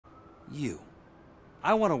You.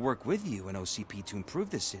 I want to work with you and OCP to improve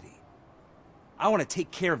this city. I want to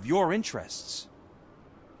take care of your interests.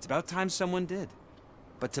 It's about time someone did.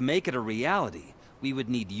 But to make it a reality, we would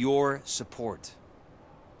need your support.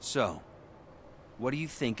 So, what do you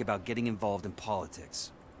think about getting involved in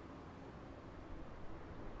politics?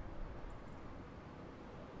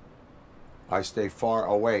 I stay far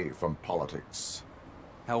away from politics.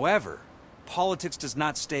 However, politics does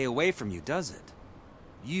not stay away from you, does it?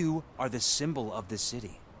 You are the symbol of this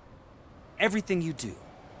city. Everything you do,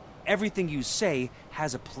 everything you say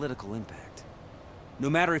has a political impact. No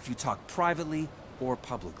matter if you talk privately or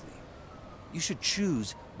publicly. You should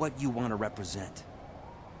choose what you want to represent.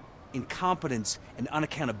 Incompetence and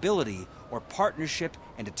unaccountability, or partnership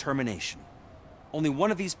and determination. Only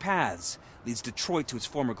one of these paths leads Detroit to its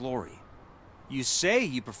former glory. You say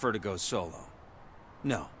you prefer to go solo.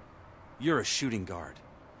 No, you're a shooting guard,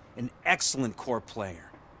 an excellent core player.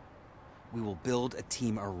 We will build a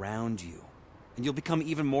team around you, and you'll become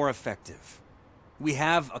even more effective. We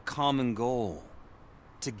have a common goal.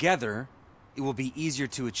 Together, it will be easier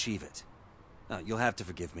to achieve it. You'll have to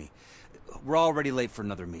forgive me. We're already late for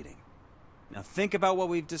another meeting. Now think about what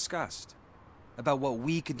we've discussed. About what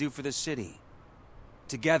we can do for this city.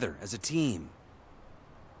 Together, as a team.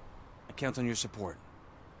 I count on your support.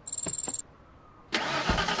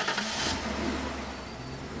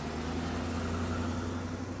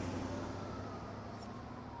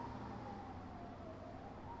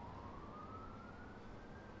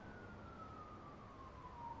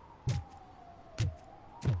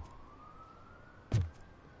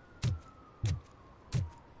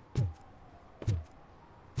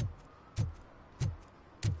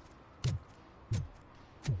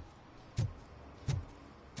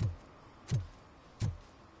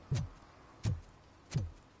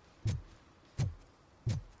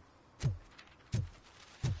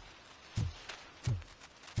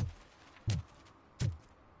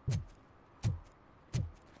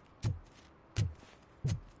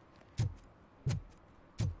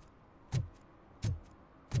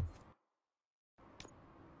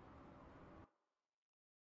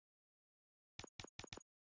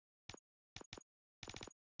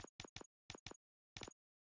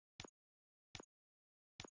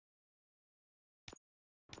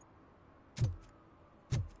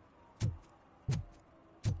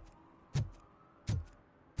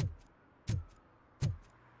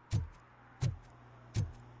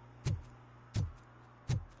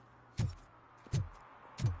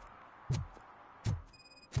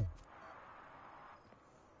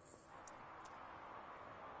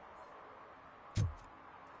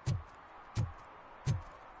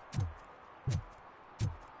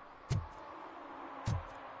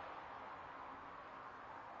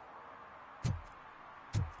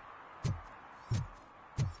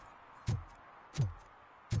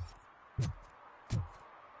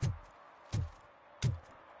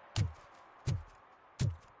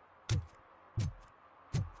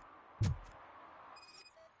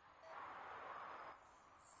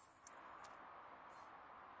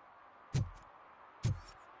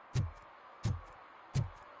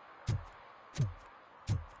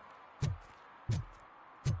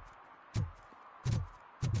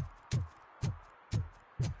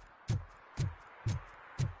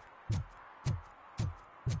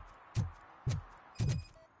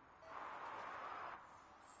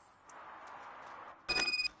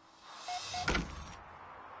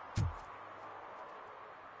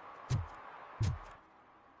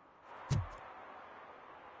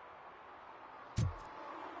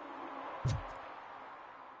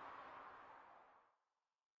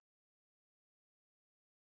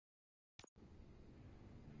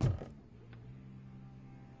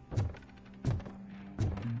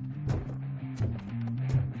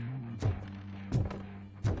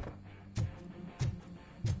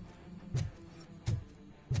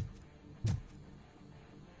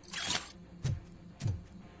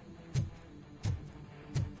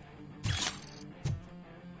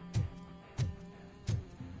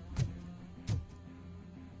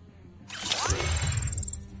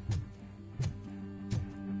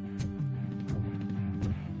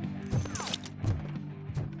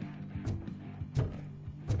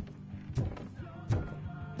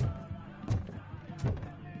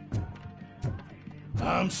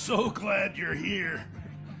 I'm so glad you're here.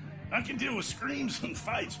 I can deal with screams and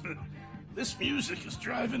fights, but this music is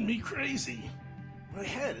driving me crazy. My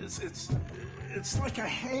head it's like a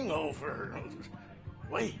hangover.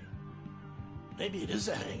 Wait, maybe it is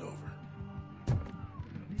a hangover.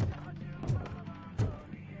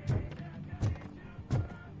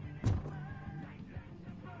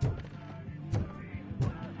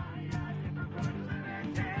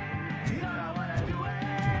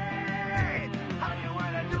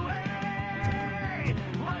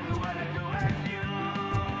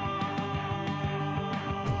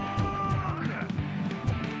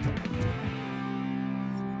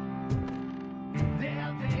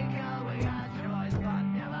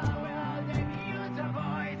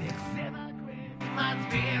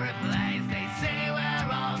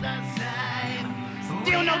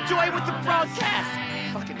 enjoy with the broadcast.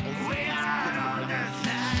 Fucking OCD's good for radio.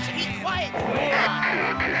 Be quiet, moron.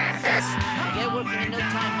 Yes, get working in no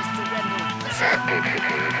time, Mr. Redwood.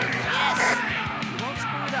 Yes, you won't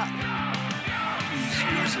screw it up. He's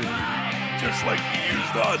using me, just like he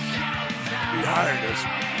used us. He hired us.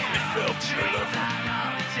 He failed to deliver.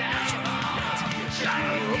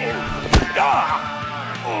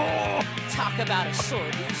 Talk about a sore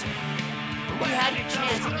loser. You had your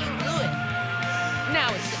chance and you blew it.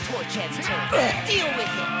 Now it's the Torchhead's turn. Deal with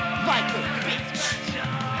it, Viper bitch.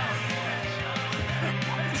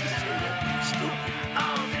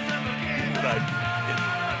 But I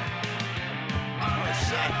Oh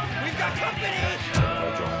shit, we've got company.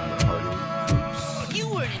 You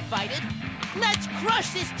weren't invited. Let's crush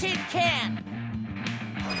this tin can.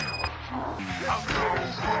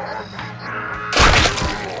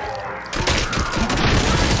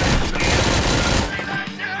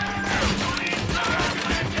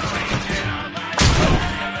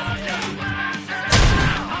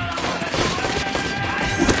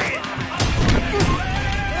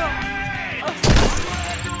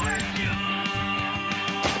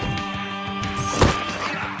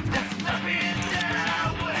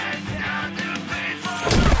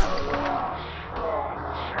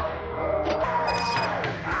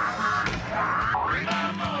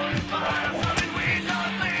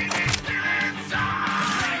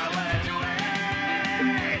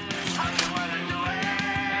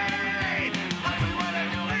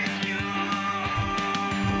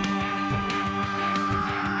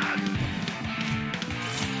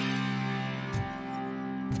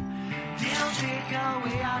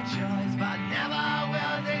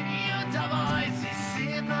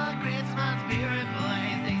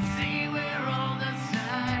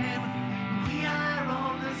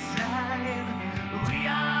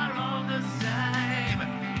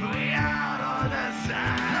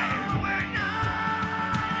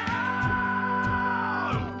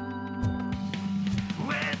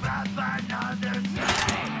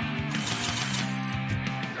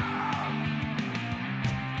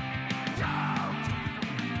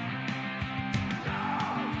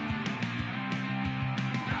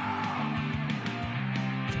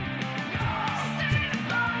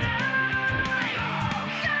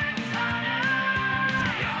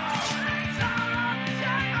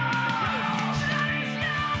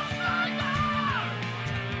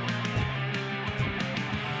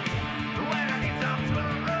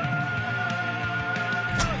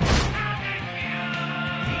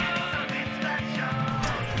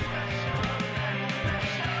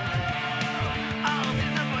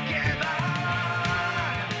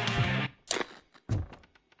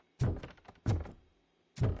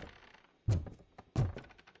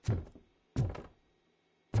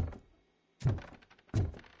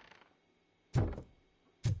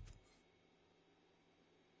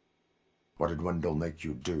 What did Wendell make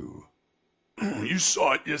you do? You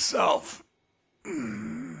saw it yourself. He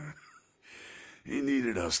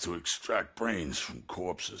needed us to extract brains from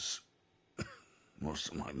corpses. Most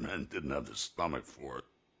of my men didn't have the stomach for it.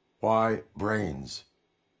 Why brains?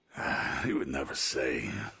 He would never say.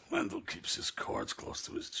 Wendell keeps his cards close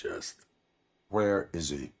to his chest. Where is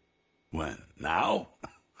he? When? Now?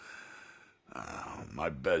 I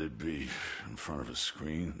bet it'd be in front of a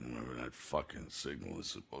screen, wherever that fucking signal is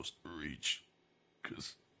supposed to reach.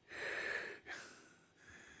 'Cause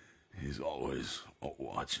he's always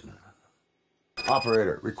watching.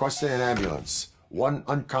 Operator, requesting an ambulance. One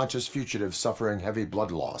unconscious fugitive suffering heavy blood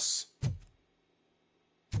loss.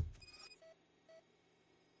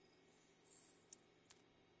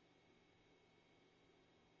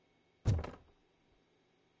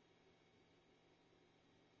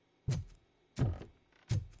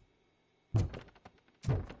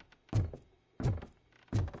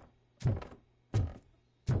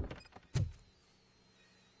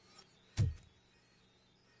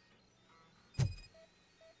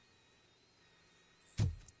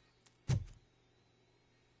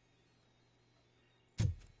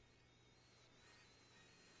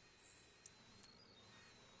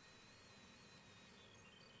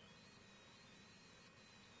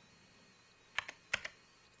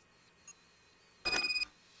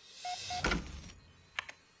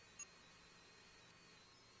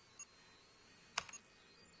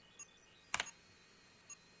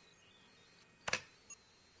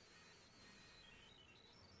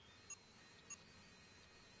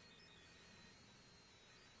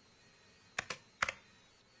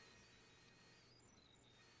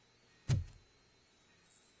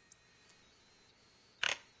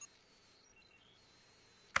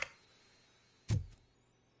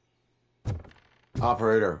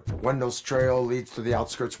 Operator, Wendell's trail leads to the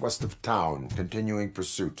outskirts west of town. Continuing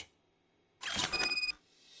pursuit.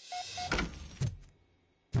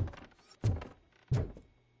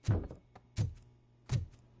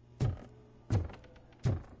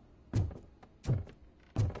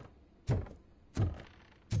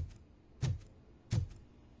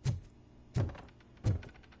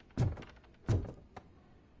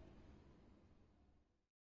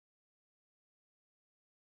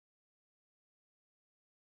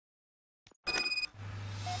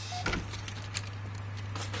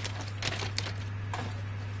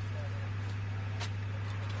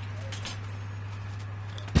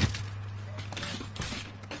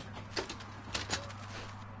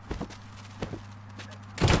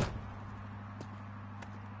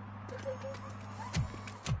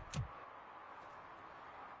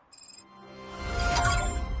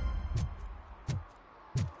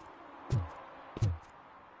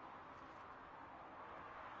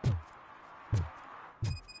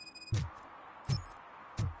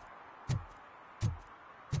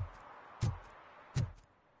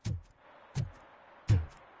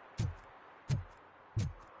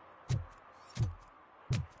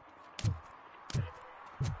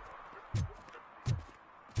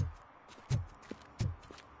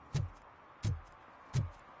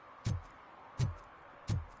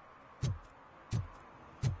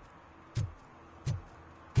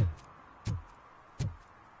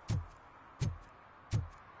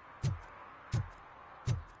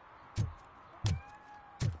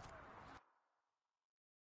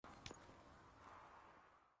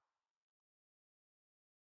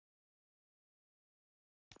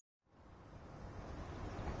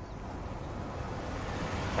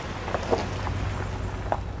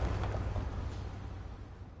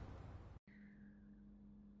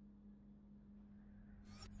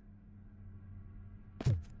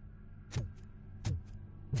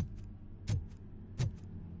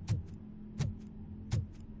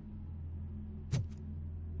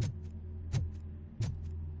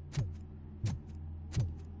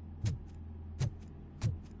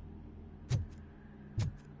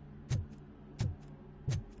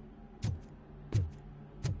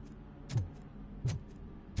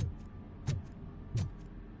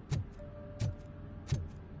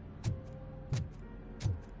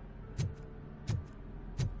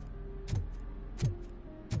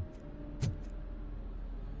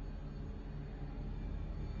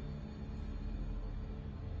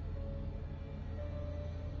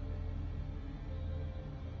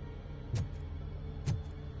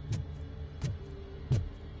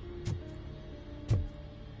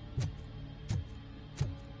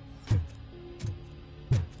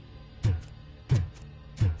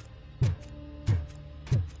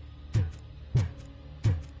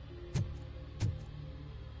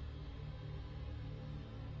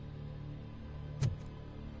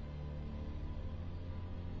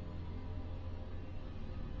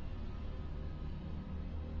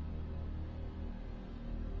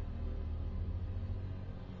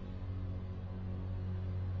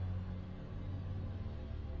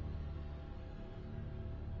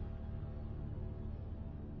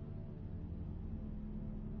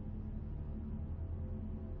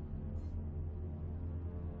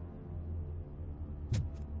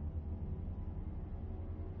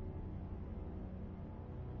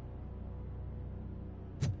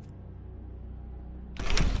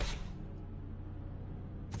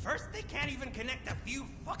 First, they can't even connect a few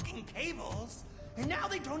fucking cables, and now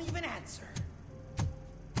they don't even answer.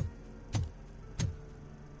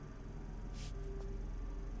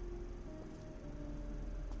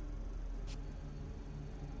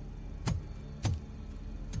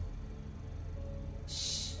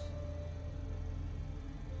 Shh.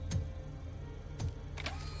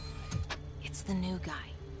 It's the new guy.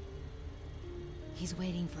 He's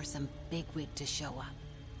waiting for some bigwig to show up.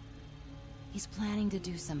 He's planning to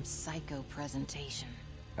do some psycho presentation.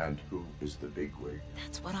 And who is the bigwig?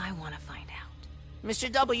 That's what I want to find out.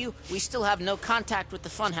 Mr. W, we still have no contact with the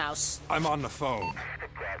funhouse. I'm on the phone.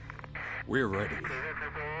 We're ready.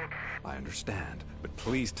 I understand, but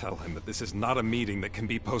please tell him that this is not a meeting that can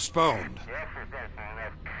be postponed.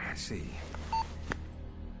 I see.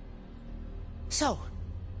 So,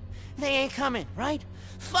 they ain't coming, right?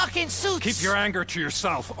 Fucking suits! Keep your anger to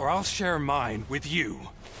yourself, or I'll share mine with you.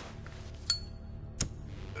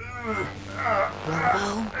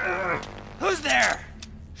 Who's there?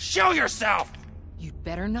 Show yourself! You'd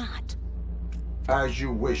better not. As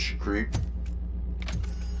you wish, creep.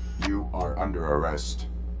 You are under arrest.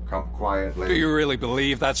 Come quietly. Do you really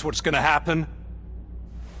believe that's what's gonna happen?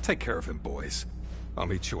 Take care of him, boys. I'll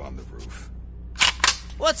meet you on the roof.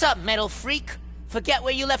 What's up, metal freak? Forget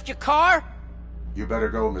where you left your car? You better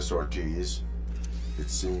go, Miss Ortiz. It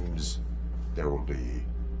seems there will be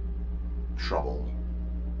trouble.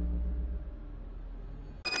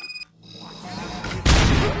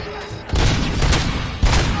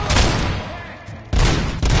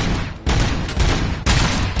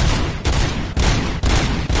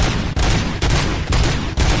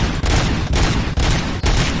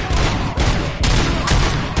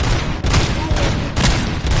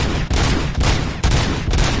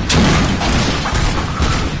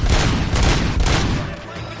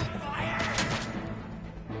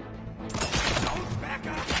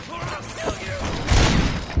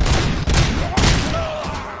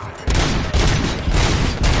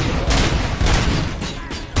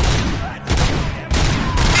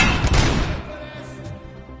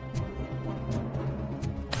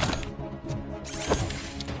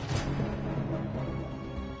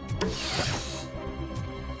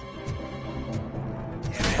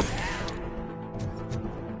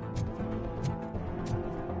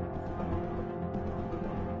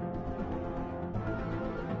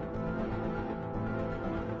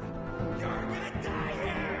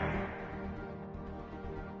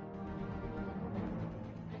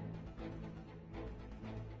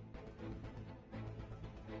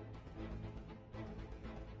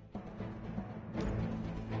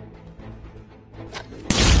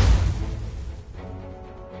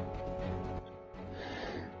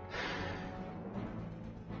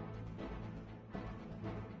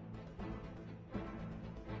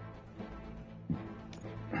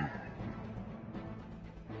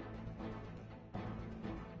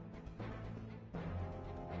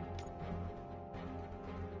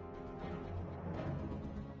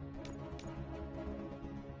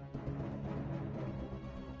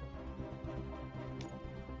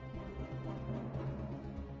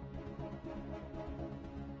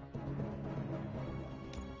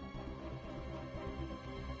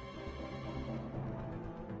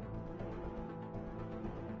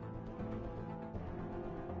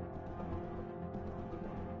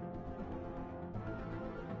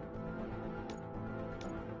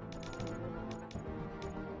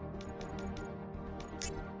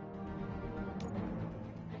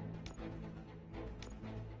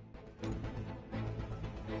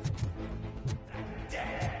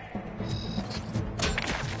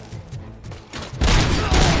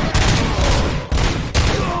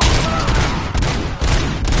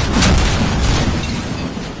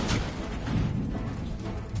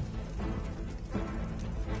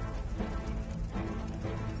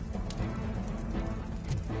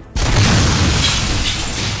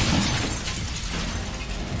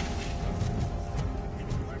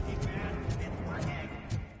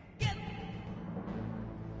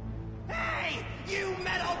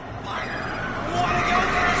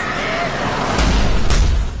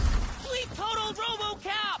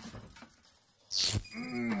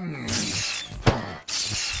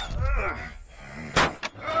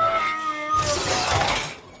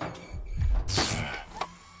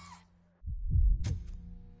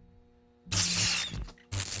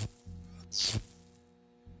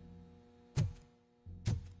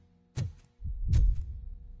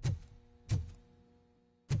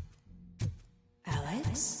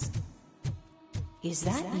 Is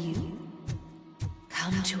that you?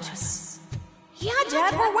 Come to us. Yeah,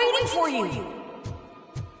 Dad, we're waiting for you.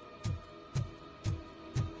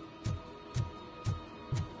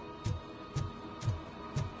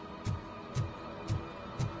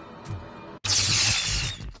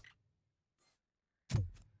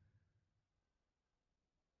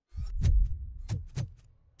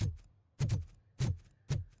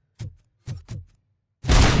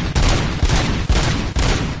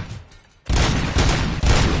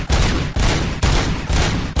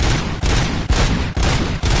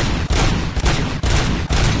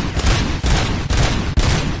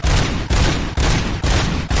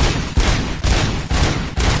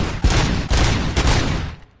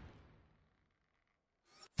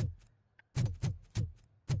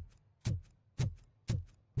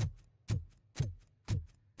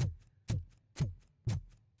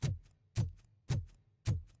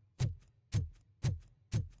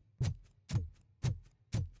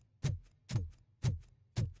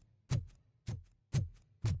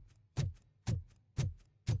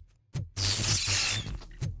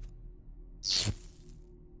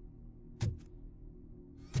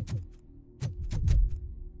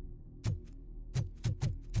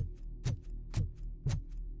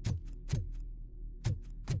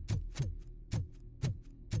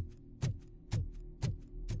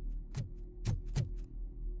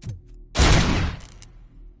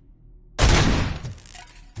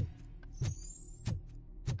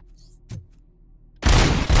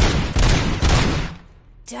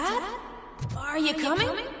 Dad? Are you coming?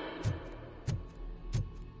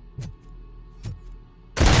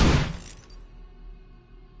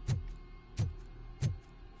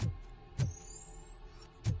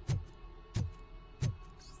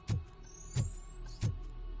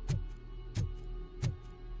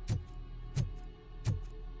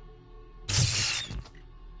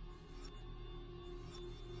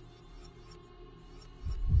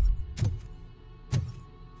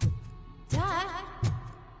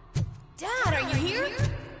 Dad, are you here?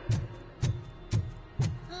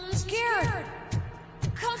 I'm scared.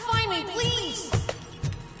 Come find me, please.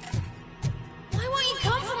 Why won't you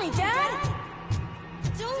come for me, Dad?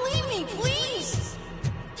 Don't leave me, please.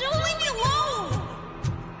 Don't leave me alone.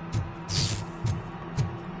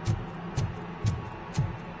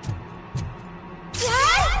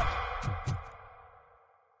 Dad?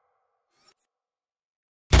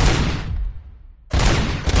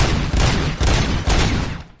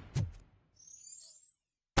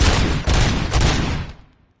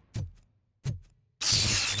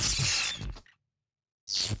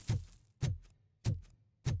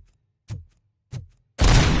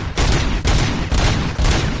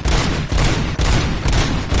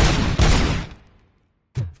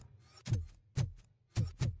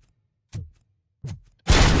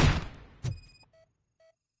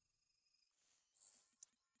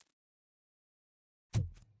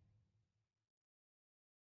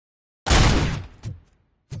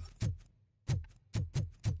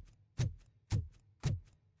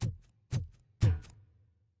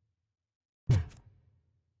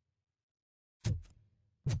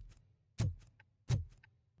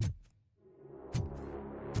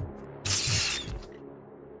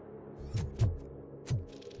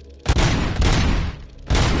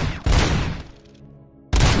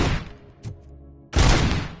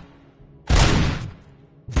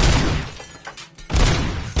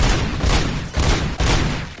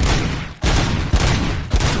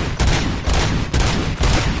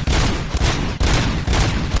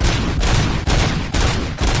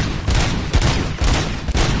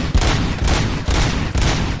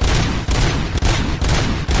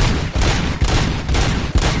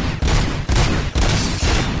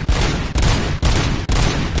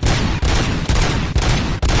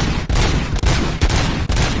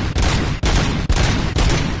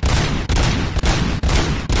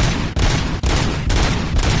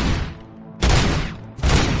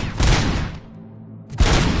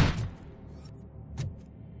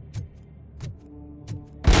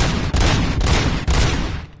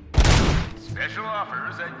 Special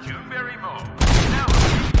offers at Juneberry Mall. Now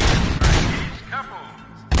for engaged couples.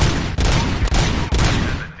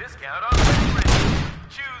 There's a discount on wedding rings.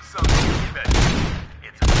 Choose something special.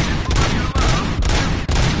 It's a symbol of your love.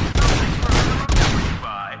 Something for her to remember you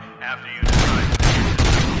by after you decide to visit.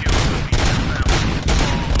 You will be the family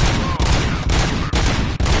all over.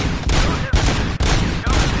 Don't hesitate.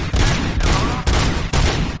 Tell them that you did our offer.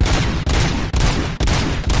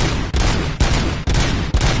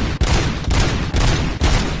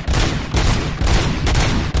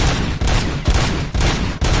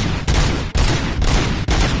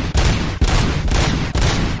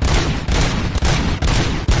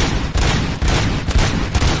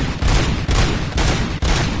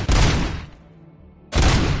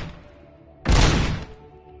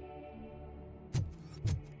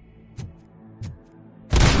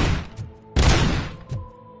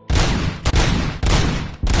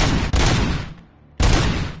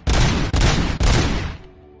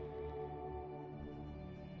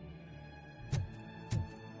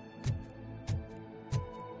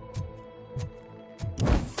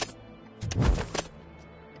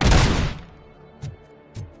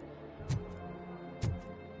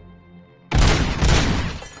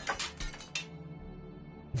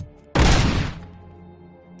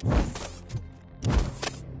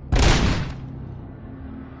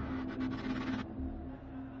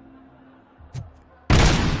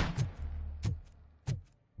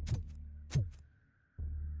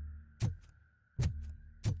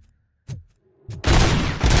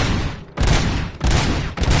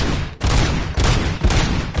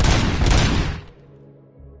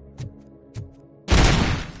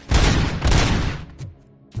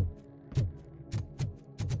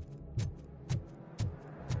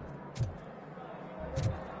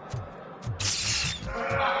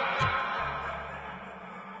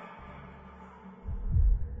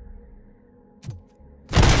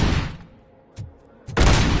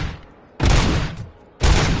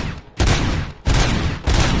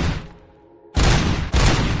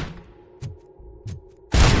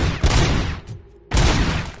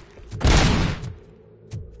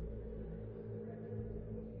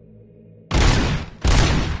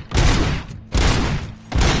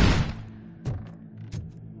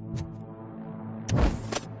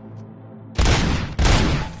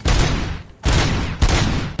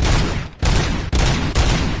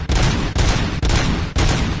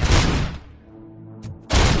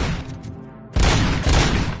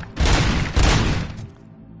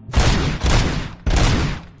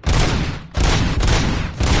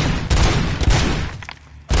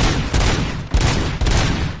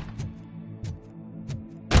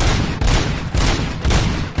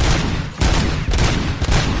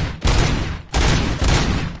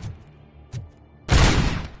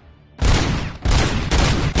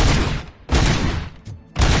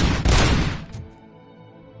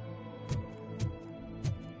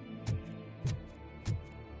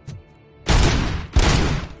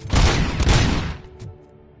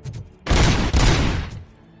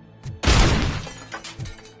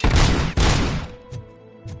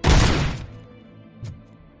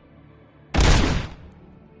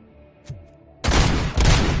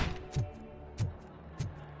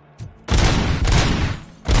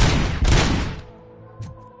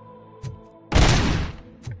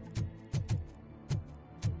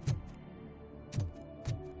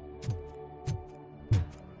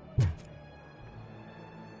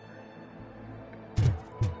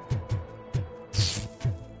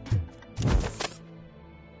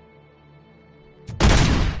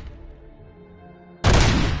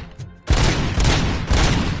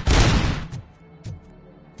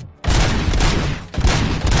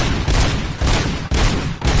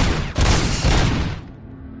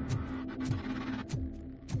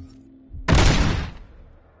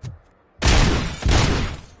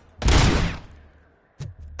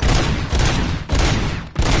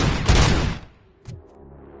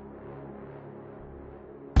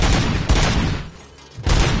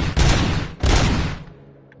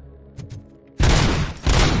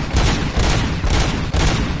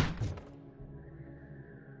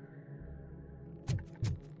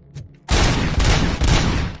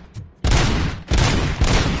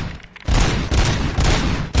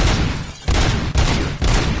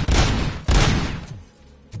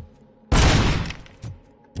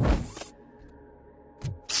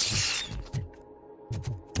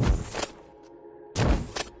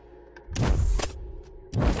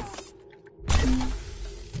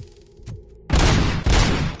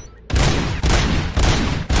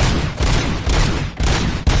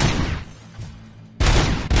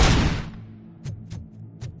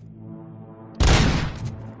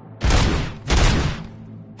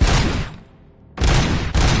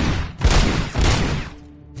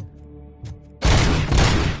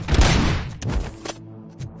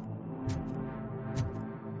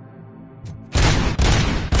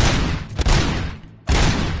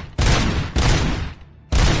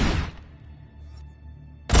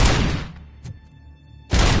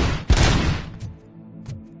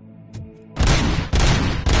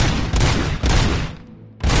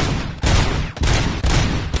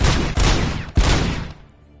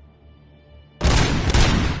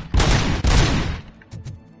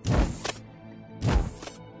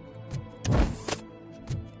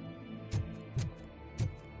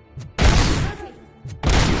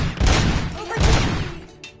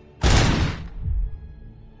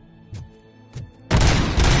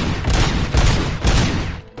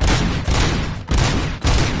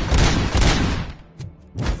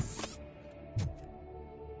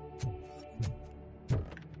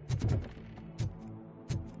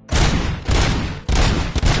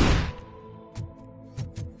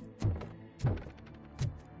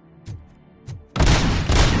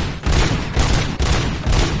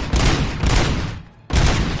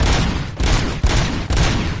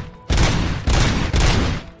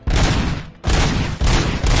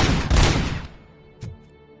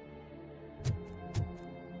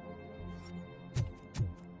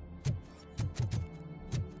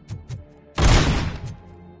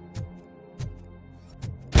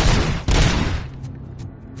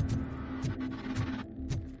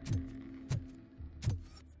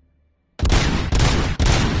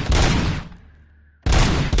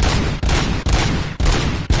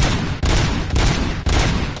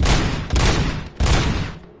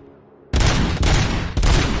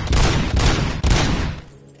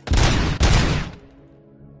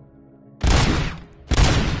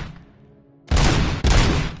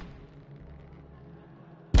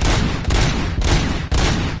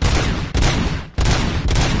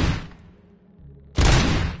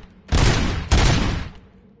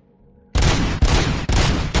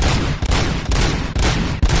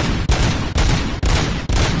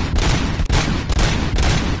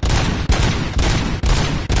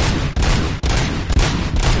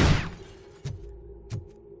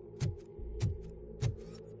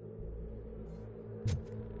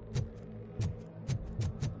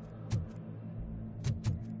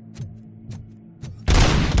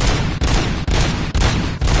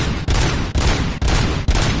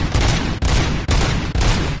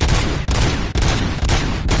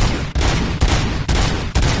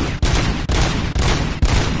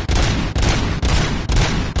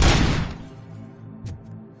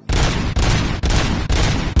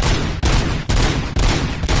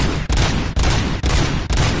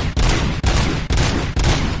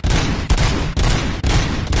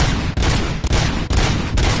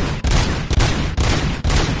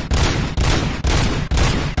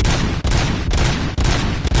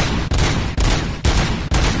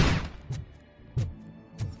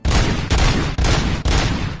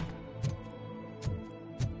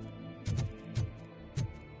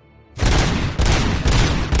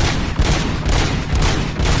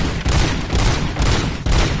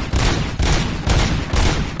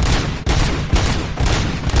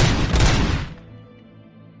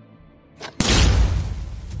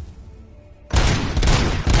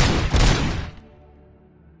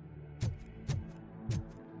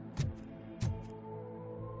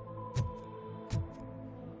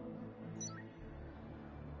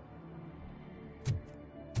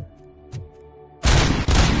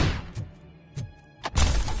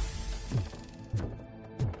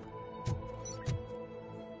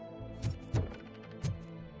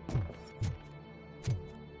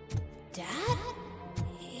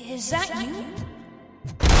 Is that you?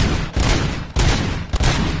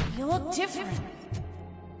 You look different.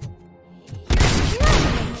 You're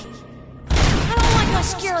scaring me. I don't like how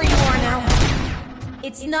scary you are now.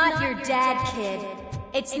 It's not your dad, kid.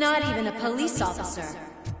 It's not even a police officer.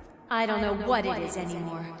 I don't know what it is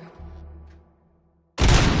anymore.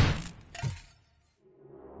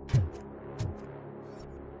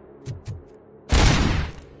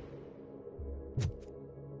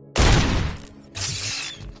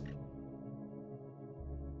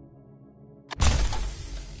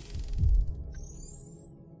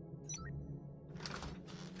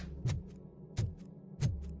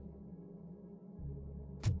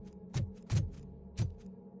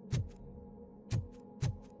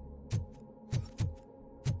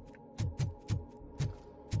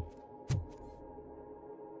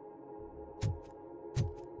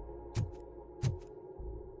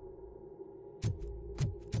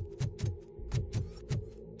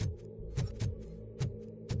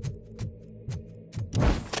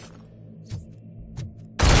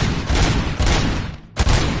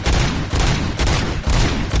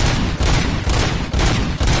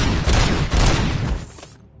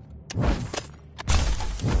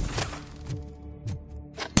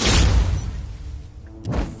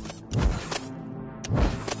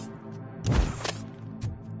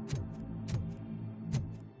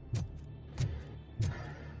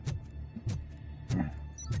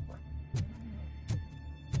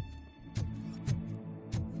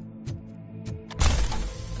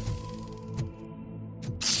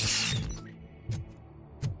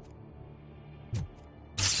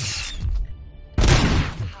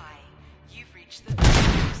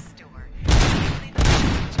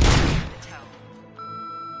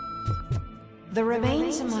 The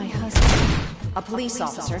remains of my husband, a police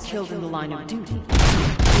officer killed in the line of duty.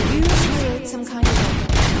 Will you create some kind of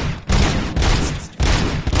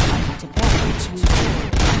to beverage we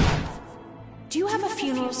live my life? Do you have a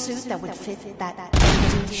funeral suit that would fit that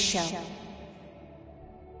empty shell?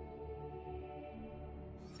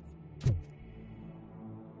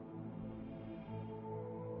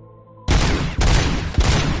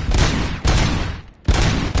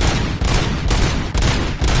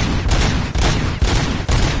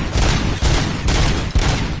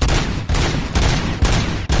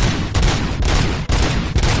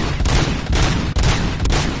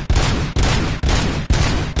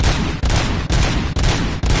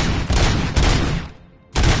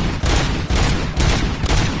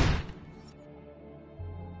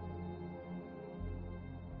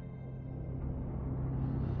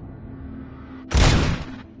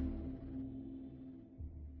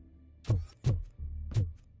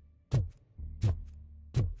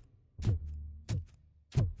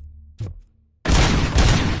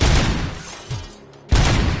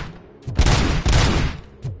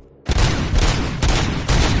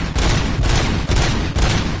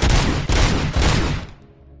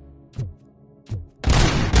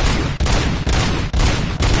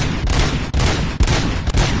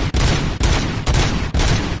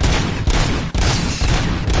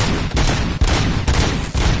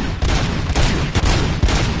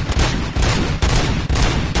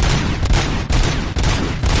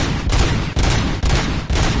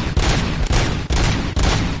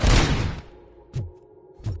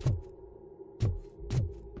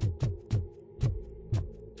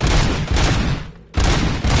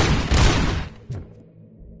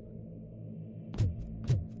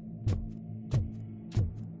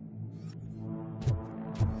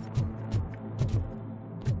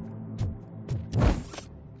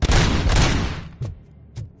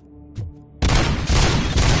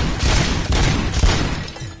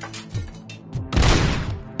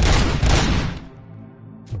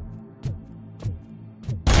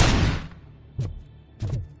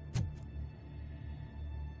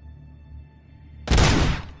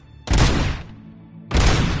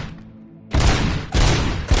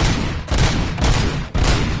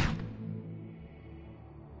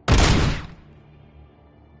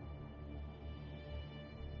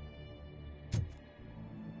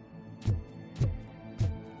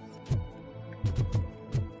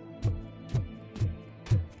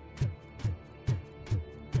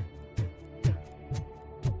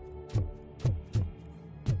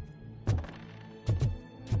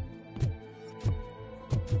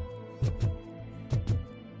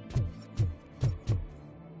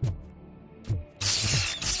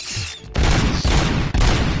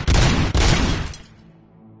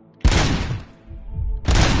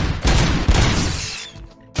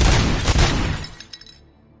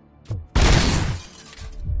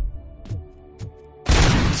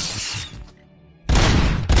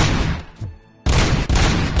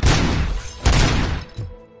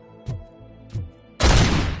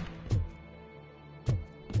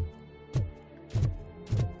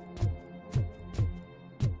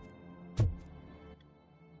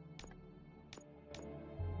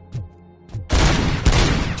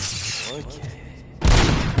 Okay.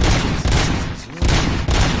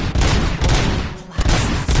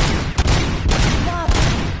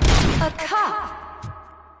 A cop!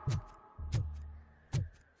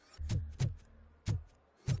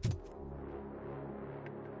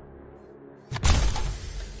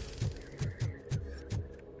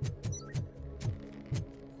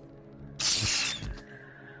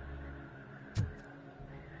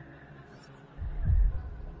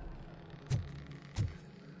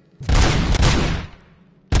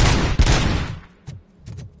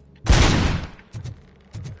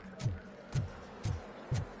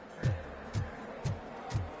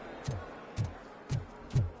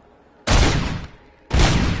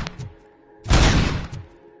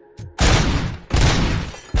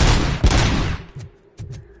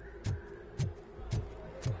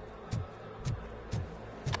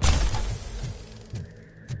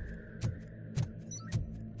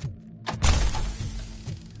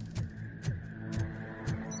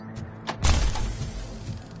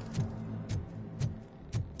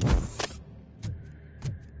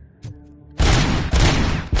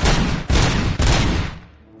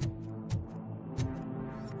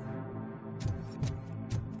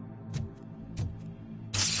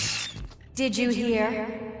 Did you hear?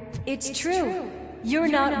 It's true. You're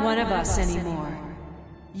not one of us anymore.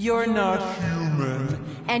 You're not human.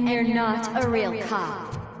 And you're not a real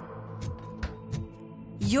cop.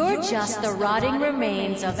 You're just the rotting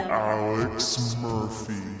remains of Alex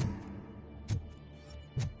Murphy.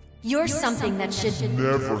 You're something that should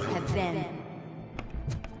Never have been.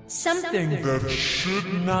 Something that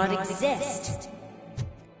should not exist.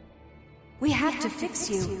 We have to fix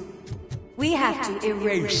you. We have to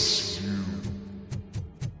erase you.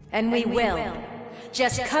 And we will.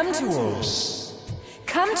 Just come to us.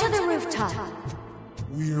 Come to the rooftop.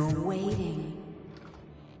 We're waiting.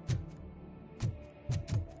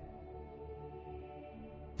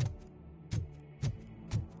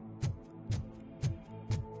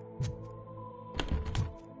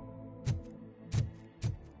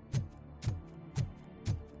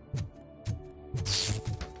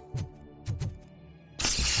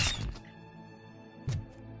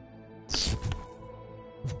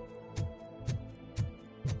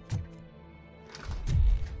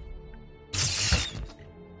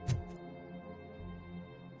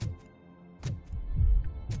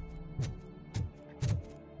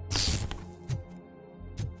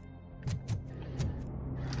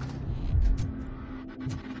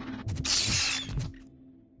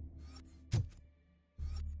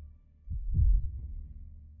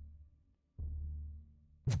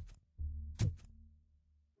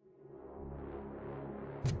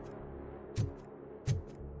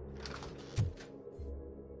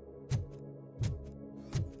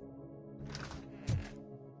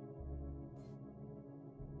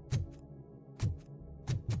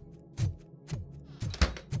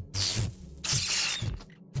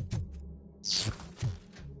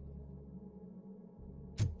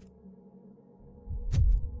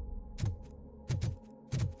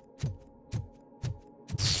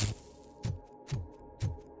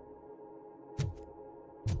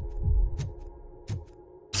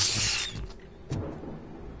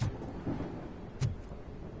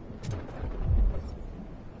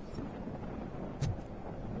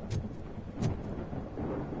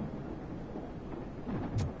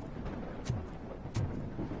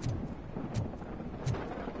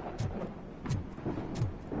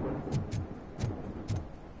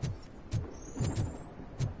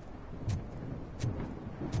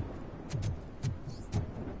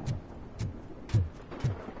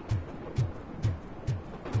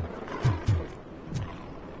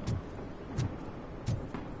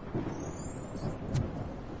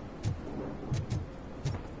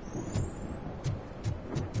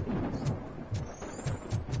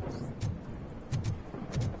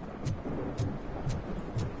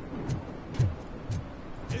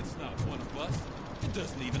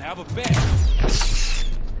 Doesn't even have a bed.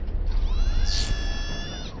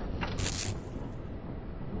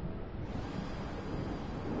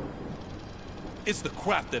 It's the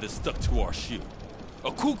crap that is stuck to our shoe.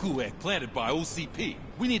 A cuckoo egg planted by OCP.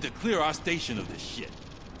 We need to clear our station of this shit.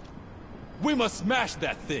 We must smash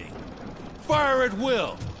that thing. Fire at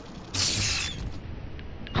will.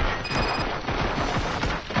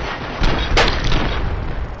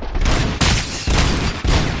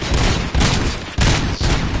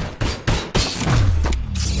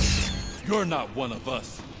 You're not one of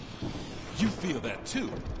us. You feel that too,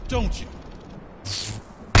 don't you?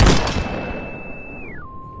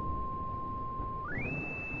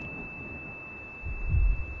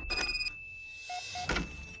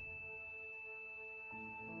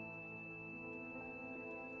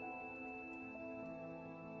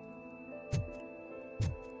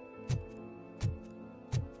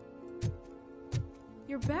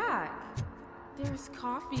 You're back. There's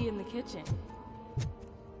coffee in the kitchen.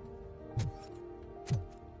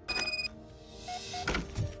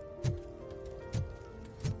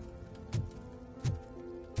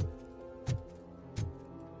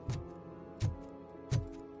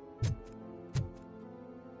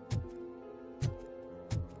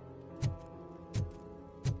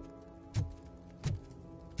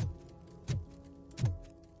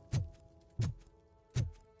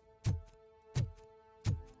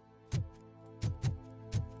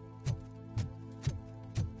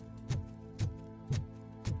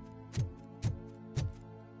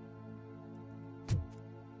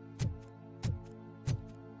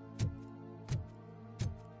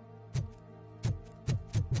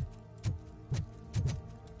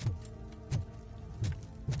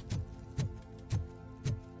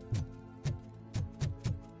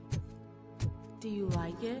 Do you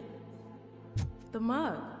like it? The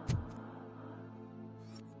mug.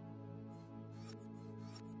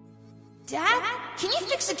 Dad, can you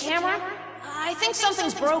fix the camera? I think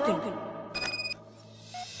something's broken.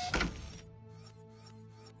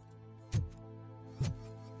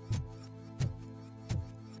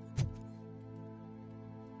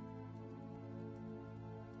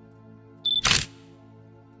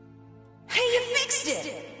 Hey, you fixed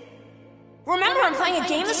it! Remember I'm playing a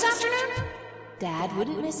game this afternoon? Dad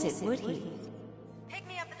wouldn't miss it, would he? Pick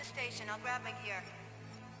me up at the station. I'll grab my gear.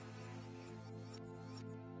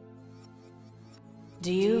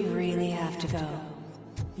 Do you really have to go?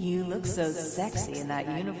 You look so sexy in that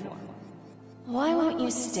uniform. Why won't you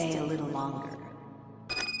stay a little longer?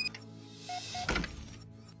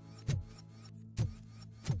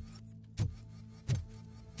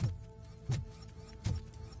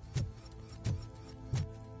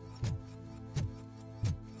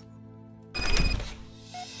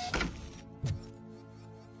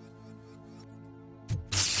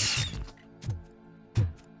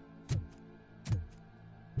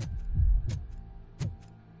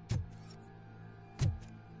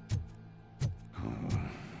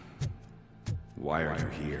 Why are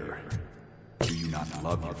you here? Do you not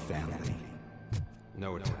love your family?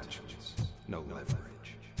 No attachments, no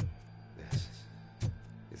leverage. This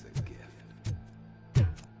is a gift.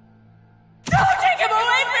 Don't take him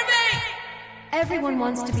away from me! Everyone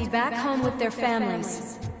wants to be back home with their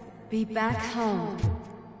families. Be back home.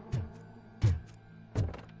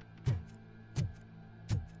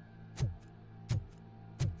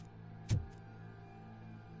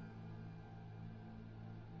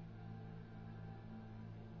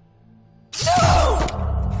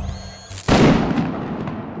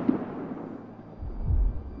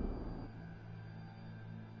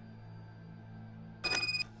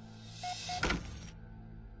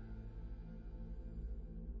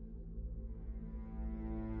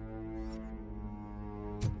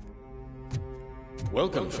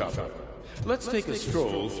 Welcome, shopper. Let's take a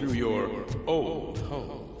stroll through your old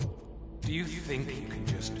home. Do you think you can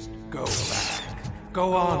just go back?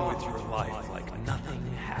 Go on with your life like nothing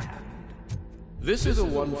happened? This is a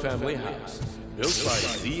one-family house built by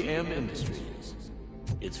ZM Industries.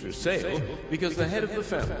 It's for sale because the head of the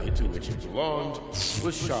family to which it belonged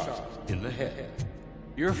was shot in the head.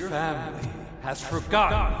 Your family has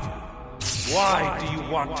forgotten you. Why do you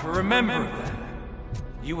want to remember them?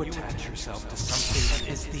 You attach yourself to something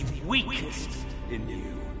that is the weakest in you.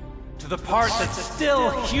 To the part that's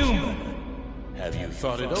still human. Have you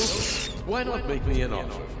thought it over? Why not make me an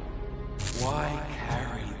offer? Why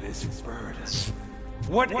carry this burden?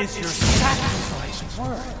 What is your sacrifice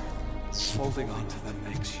worth? Holding on to them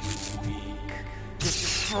makes you weak.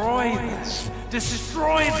 Destroy them.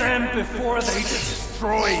 Destroy them before they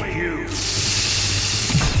destroy you.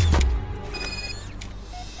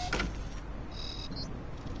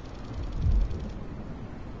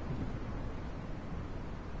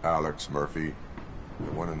 Alex Murphy,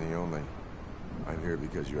 the one and the only. I'm here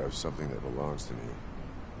because you have something that belongs to me.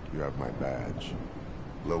 You have my badge.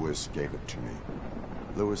 Lewis gave it to me.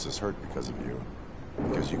 Lewis is hurt because of you.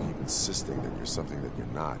 Because you keep insisting that you're something that you're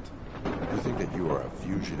not. You think that you are a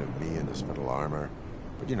fusion of me in this metal armor,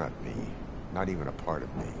 but you're not me. Not even a part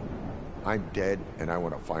of me. I'm dead, and I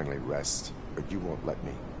want to finally rest, but you won't let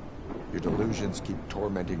me. Your delusions keep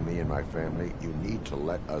tormenting me and my family. You need to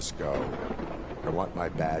let us go. I want my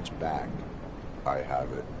badge back. I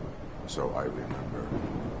have it, so I remember.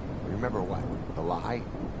 Remember what? The lie?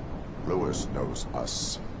 Lewis knows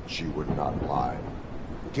us. She would not lie.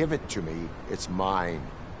 Give it to me. It's mine.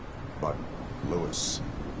 But, Lewis,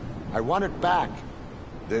 I want it back.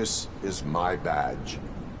 This is my badge.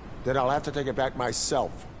 Then I'll have to take it back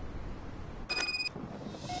myself.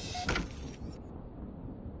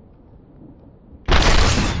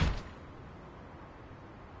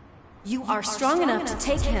 You are strong enough to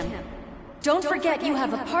take him. Don't forget you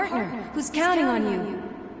have a partner who's counting on you.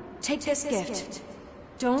 Take this gift.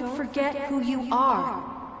 Don't forget who you are.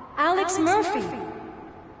 Alex Murphy.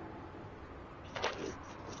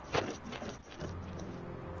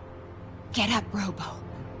 Get up, Robo.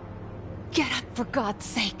 Get up, for God's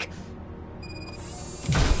sake.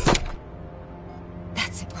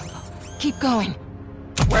 That's it, Robo. Keep going.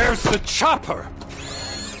 Where's the chopper?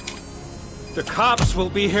 The cops will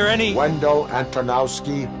be here any... Wendell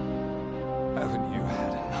Antonowski, Haven't you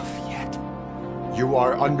had enough yet? you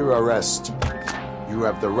are under arrest. You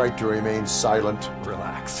have the right to remain silent.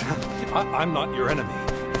 Relax. I'm not your enemy.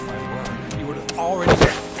 If I were, you would have already...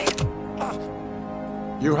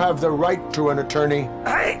 You have the right to an attorney.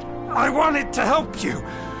 I wanted to help you.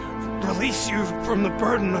 Release you from the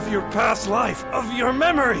burden of your past life, of your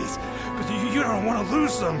memories. But you don't want to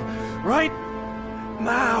lose them, right?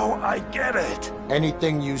 Now I get it.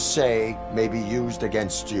 Anything you say may be used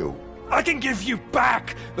against you. I can give you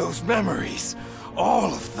back those memories.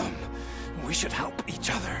 All of them. We should help each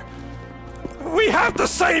other. We have the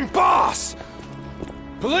same boss!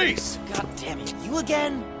 Police! God damn it, you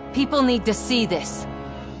again? People need to see this.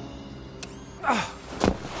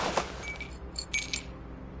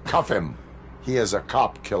 Cuff him. He is a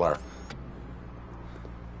cop killer.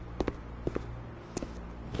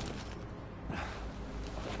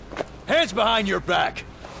 Hands behind your back!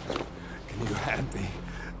 Can you hand me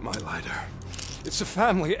my lighter? It's a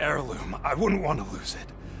family heirloom. I wouldn't want to lose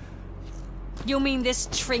it. You mean this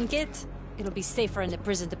trinket? It'll be safer in the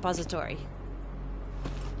prison depository.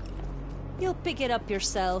 You'll pick it up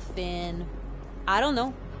yourself in, I don't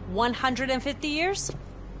know, 150 years?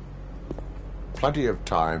 Plenty of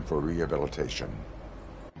time for rehabilitation.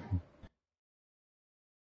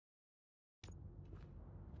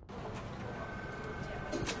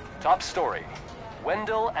 Top story.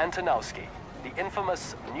 Wendell Antonowski, the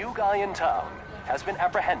infamous new guy in town, has been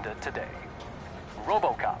apprehended today.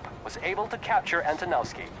 Robocop was able to capture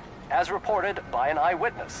Antonowski, as reported by an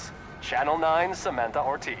eyewitness, Channel 9's Samantha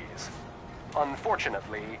Ortiz.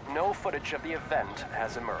 Unfortunately, no footage of the event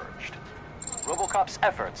has emerged. Robocop's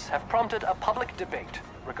efforts have prompted a public debate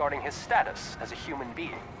regarding his status as a human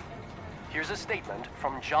being. Here's a statement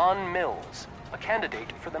from John Mills, a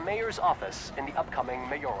candidate for the mayor's office in the upcoming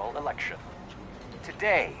mayoral election.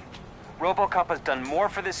 Today, Robocop has done more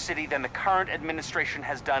for this city than the current administration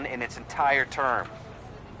has done in its entire term.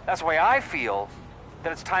 That's why I feel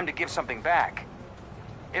that it's time to give something back.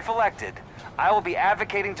 If elected, I will be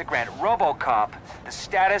advocating to grant Robocop the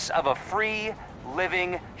status of a free,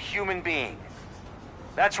 living human being.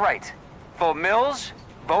 That's right. Vote Mills,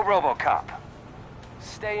 vote Robocop.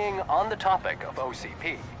 Staying on the topic of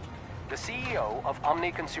OCP, the CEO of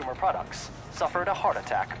Omni Consumer Products suffered a heart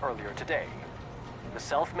attack earlier today. The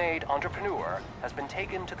self-made entrepreneur has been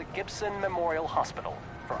taken to the Gibson Memorial Hospital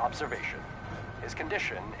for observation. His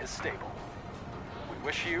condition is stable. We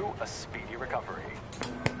wish you a speedy recovery.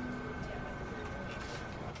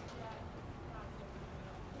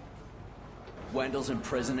 Wendell's in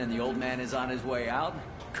prison and the old man is on his way out?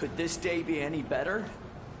 Could this day be any better?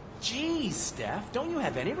 Jeez, Steph, don't you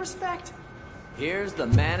have any respect? Here's the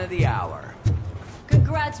man of the hour.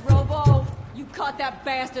 Congrats, Robo. You caught that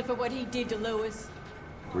bastard for what he did to Lewis.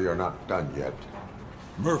 We are not done yet.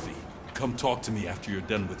 Murphy, come talk to me after you're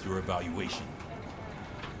done with your evaluation.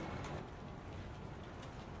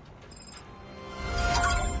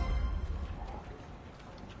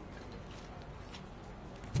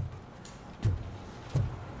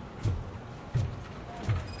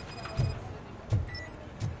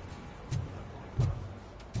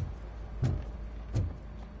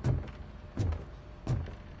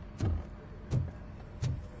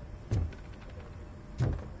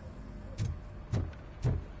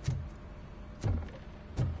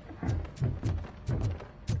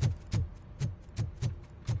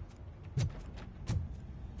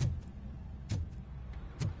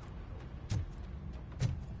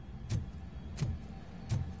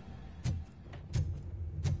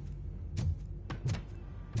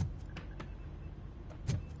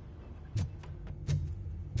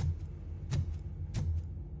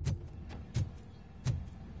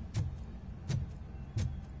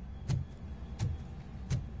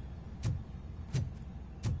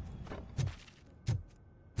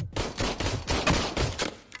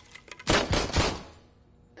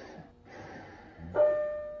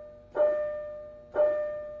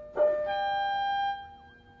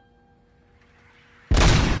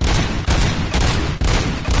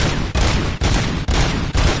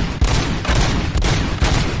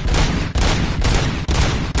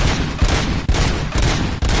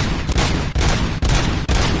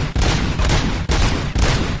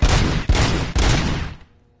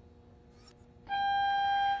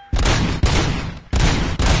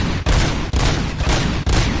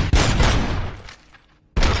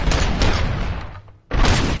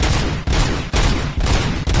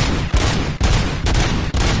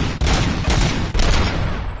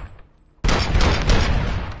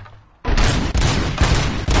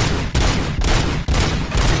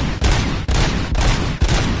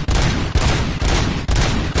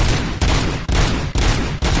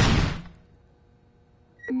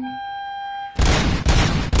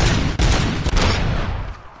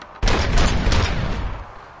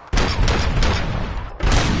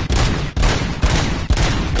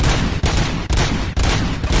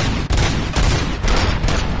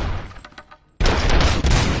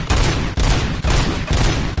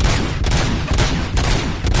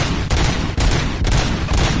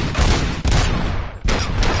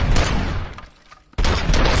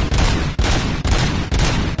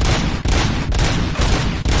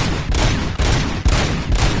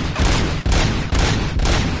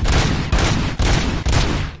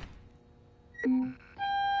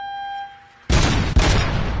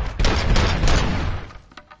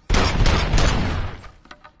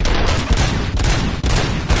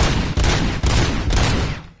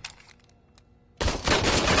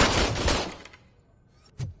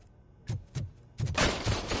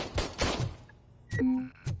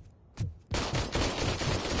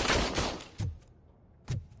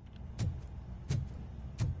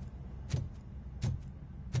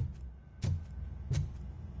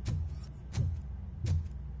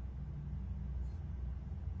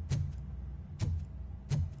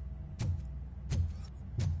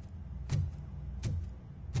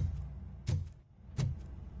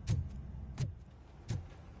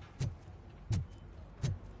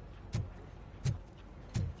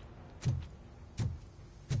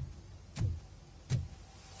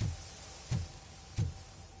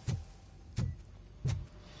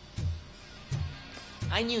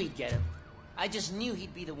 I knew he'd get him. I just knew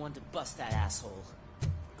he'd be the one to bust that asshole.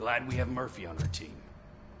 Glad we have Murphy on our team.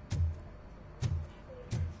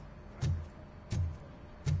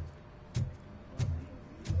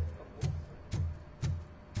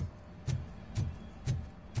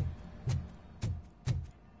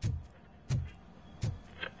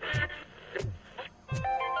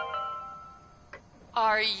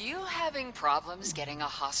 Are you having problems getting a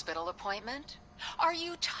hospital appointment? Are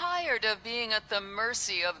you tired of being at the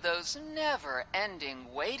mercy of those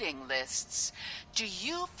never-ending waiting lists? Do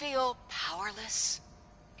you feel powerless?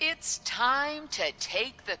 It's time to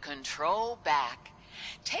take the control back.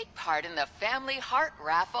 Take part in the Family Heart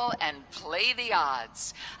Raffle and play the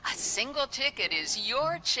odds. A single ticket is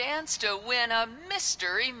your chance to win a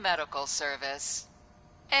mystery medical service.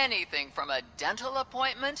 Anything from a dental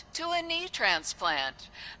appointment to a knee transplant.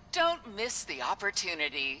 Don't miss the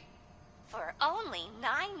opportunity. For only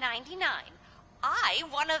 $9.99, I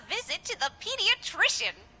want to visit to the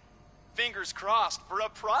pediatrician. Fingers crossed for a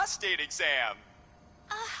prostate exam.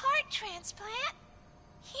 A heart transplant?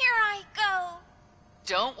 Here I go.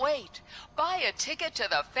 Don't wait. Buy a ticket to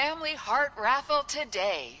the Family Heart Raffle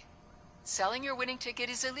today. Selling your winning ticket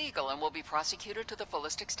is illegal and will be prosecuted to the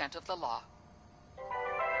fullest extent of the law.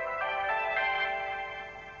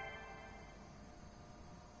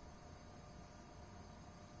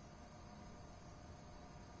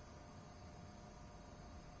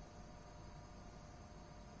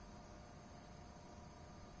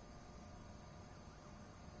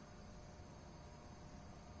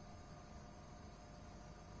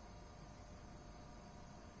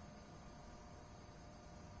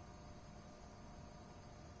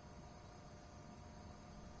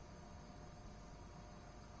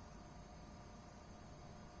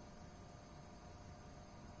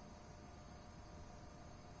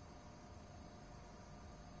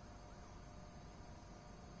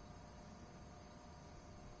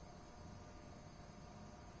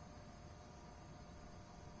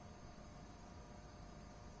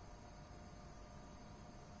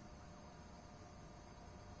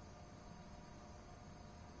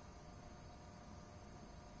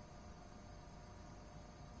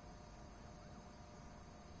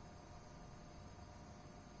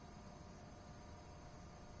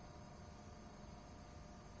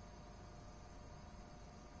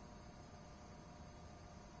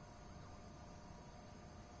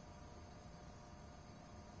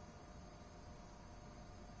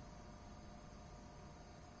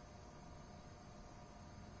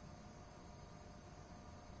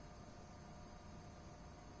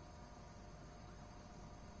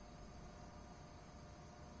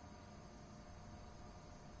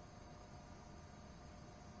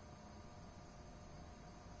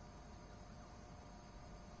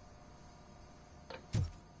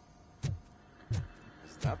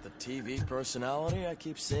 Is that the TV personality I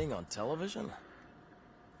keep seeing on television?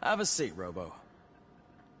 Have a seat, Robo.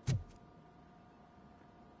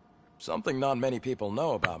 Something not many people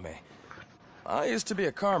know about me. I used to be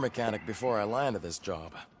a car mechanic before I landed this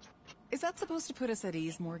job. Is that supposed to put us at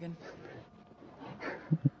ease, Morgan?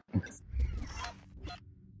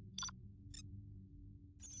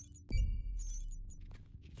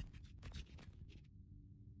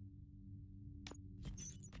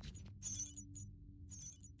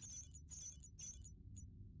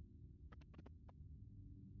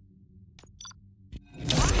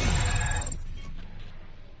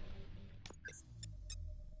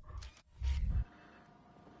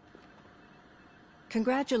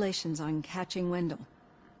 Congratulations on catching Wendell.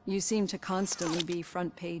 You seem to constantly be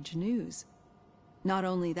front-page news. Not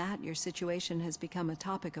only that, your situation has become a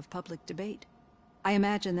topic of public debate. I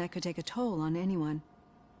imagine that could take a toll on anyone.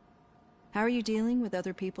 How are you dealing with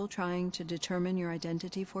other people trying to determine your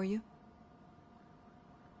identity for you?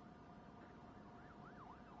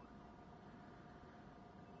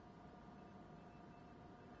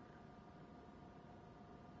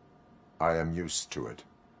 I am used to it.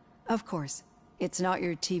 Of course. It's not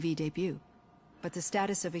your TV debut. But the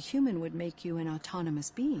status of a human would make you an autonomous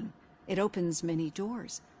being. It opens many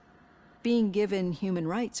doors. Being given human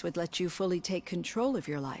rights would let you fully take control of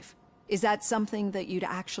your life. Is that something that you'd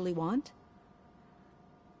actually want?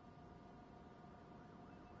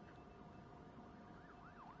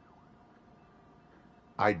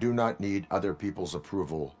 I do not need other people's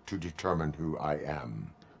approval to determine who I am.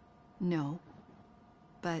 No.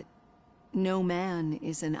 But no man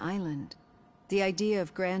is an island. The idea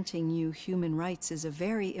of granting you human rights is a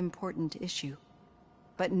very important issue,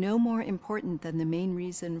 but no more important than the main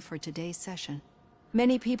reason for today's session.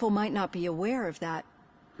 Many people might not be aware of that,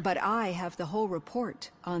 but I have the whole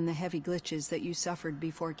report on the heavy glitches that you suffered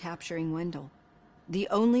before capturing Wendell. The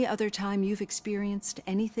only other time you've experienced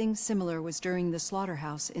anything similar was during the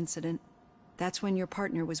slaughterhouse incident. That's when your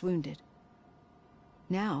partner was wounded.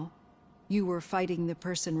 Now, you were fighting the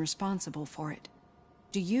person responsible for it.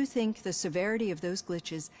 Do you think the severity of those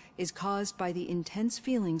glitches is caused by the intense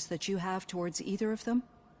feelings that you have towards either of them?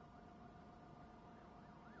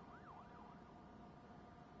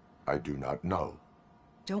 I do not know.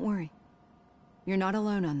 Don't worry. You're not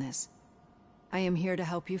alone on this. I am here to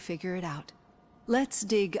help you figure it out. Let's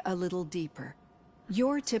dig a little deeper.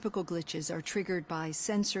 Your typical glitches are triggered by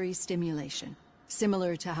sensory stimulation,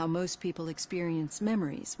 similar to how most people experience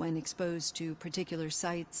memories when exposed to particular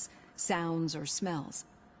sights, sounds, or smells.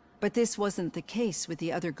 But this wasn't the case with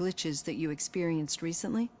the other glitches that you experienced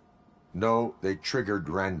recently? No, they triggered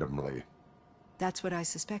randomly. That's what I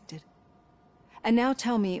suspected. And now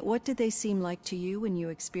tell me, what did they seem like to you when you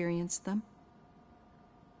experienced them?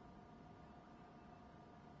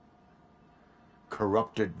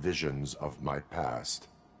 Corrupted visions of my past.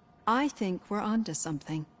 I think we're onto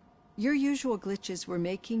something. Your usual glitches were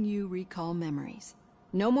making you recall memories.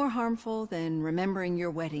 No more harmful than remembering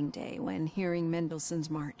your wedding day when hearing Mendelssohn's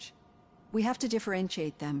March. We have to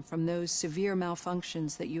differentiate them from those severe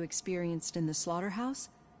malfunctions that you experienced in the slaughterhouse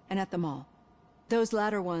and at the mall. Those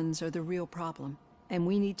latter ones are the real problem, and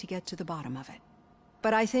we need to get to the bottom of it.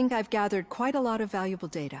 But I think I've gathered quite a lot of valuable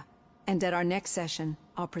data, and at our next session,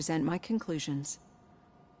 I'll present my conclusions.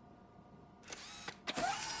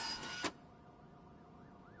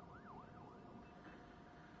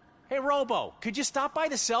 Hey, Robo, could you stop by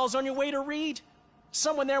the cells on your way to Reed?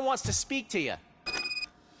 Someone there wants to speak to you.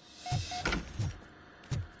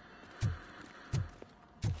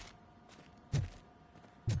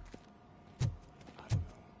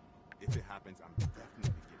 If it happens, I'm definitely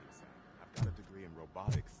getting sad. I've got a degree in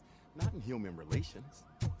robotics, not in human relations.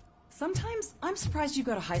 Sometimes I'm surprised you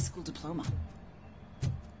got a high school diploma.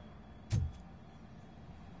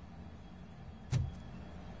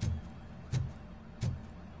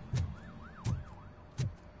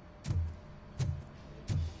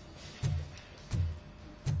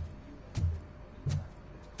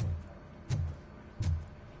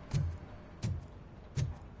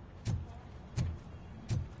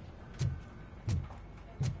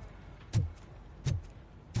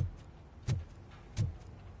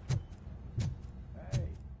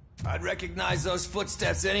 I'd recognize those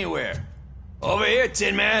footsteps anywhere. Over here,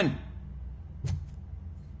 Tin Man!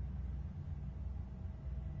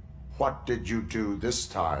 What did you do this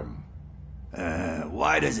time?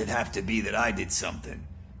 Why does it have to be that I did something?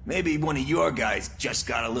 Maybe one of your guys just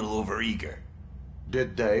got a little overeager.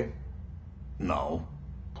 Did they? No.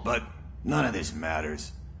 But none of this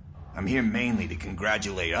matters. I'm here mainly to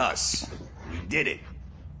congratulate us. We did it.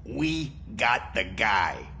 We got the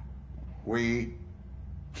guy. We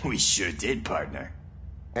sure did, partner.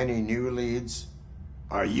 Any new leads?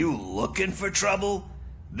 Are you looking for trouble?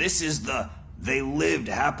 This is the "they lived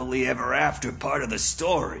happily ever after" part of the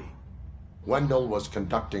story. Wendell was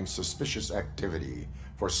conducting suspicious activity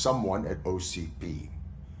for someone at OCP.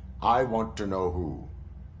 I want to know who.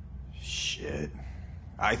 Shit.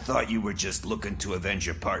 I thought you were just looking to avenge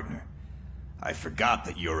your partner. I forgot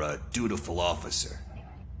that you're a dutiful officer.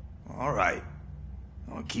 All right.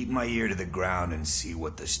 I'll keep my ear to the ground and see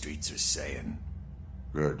what the streets are saying.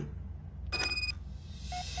 Good.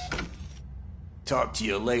 Talk to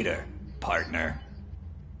you later, partner.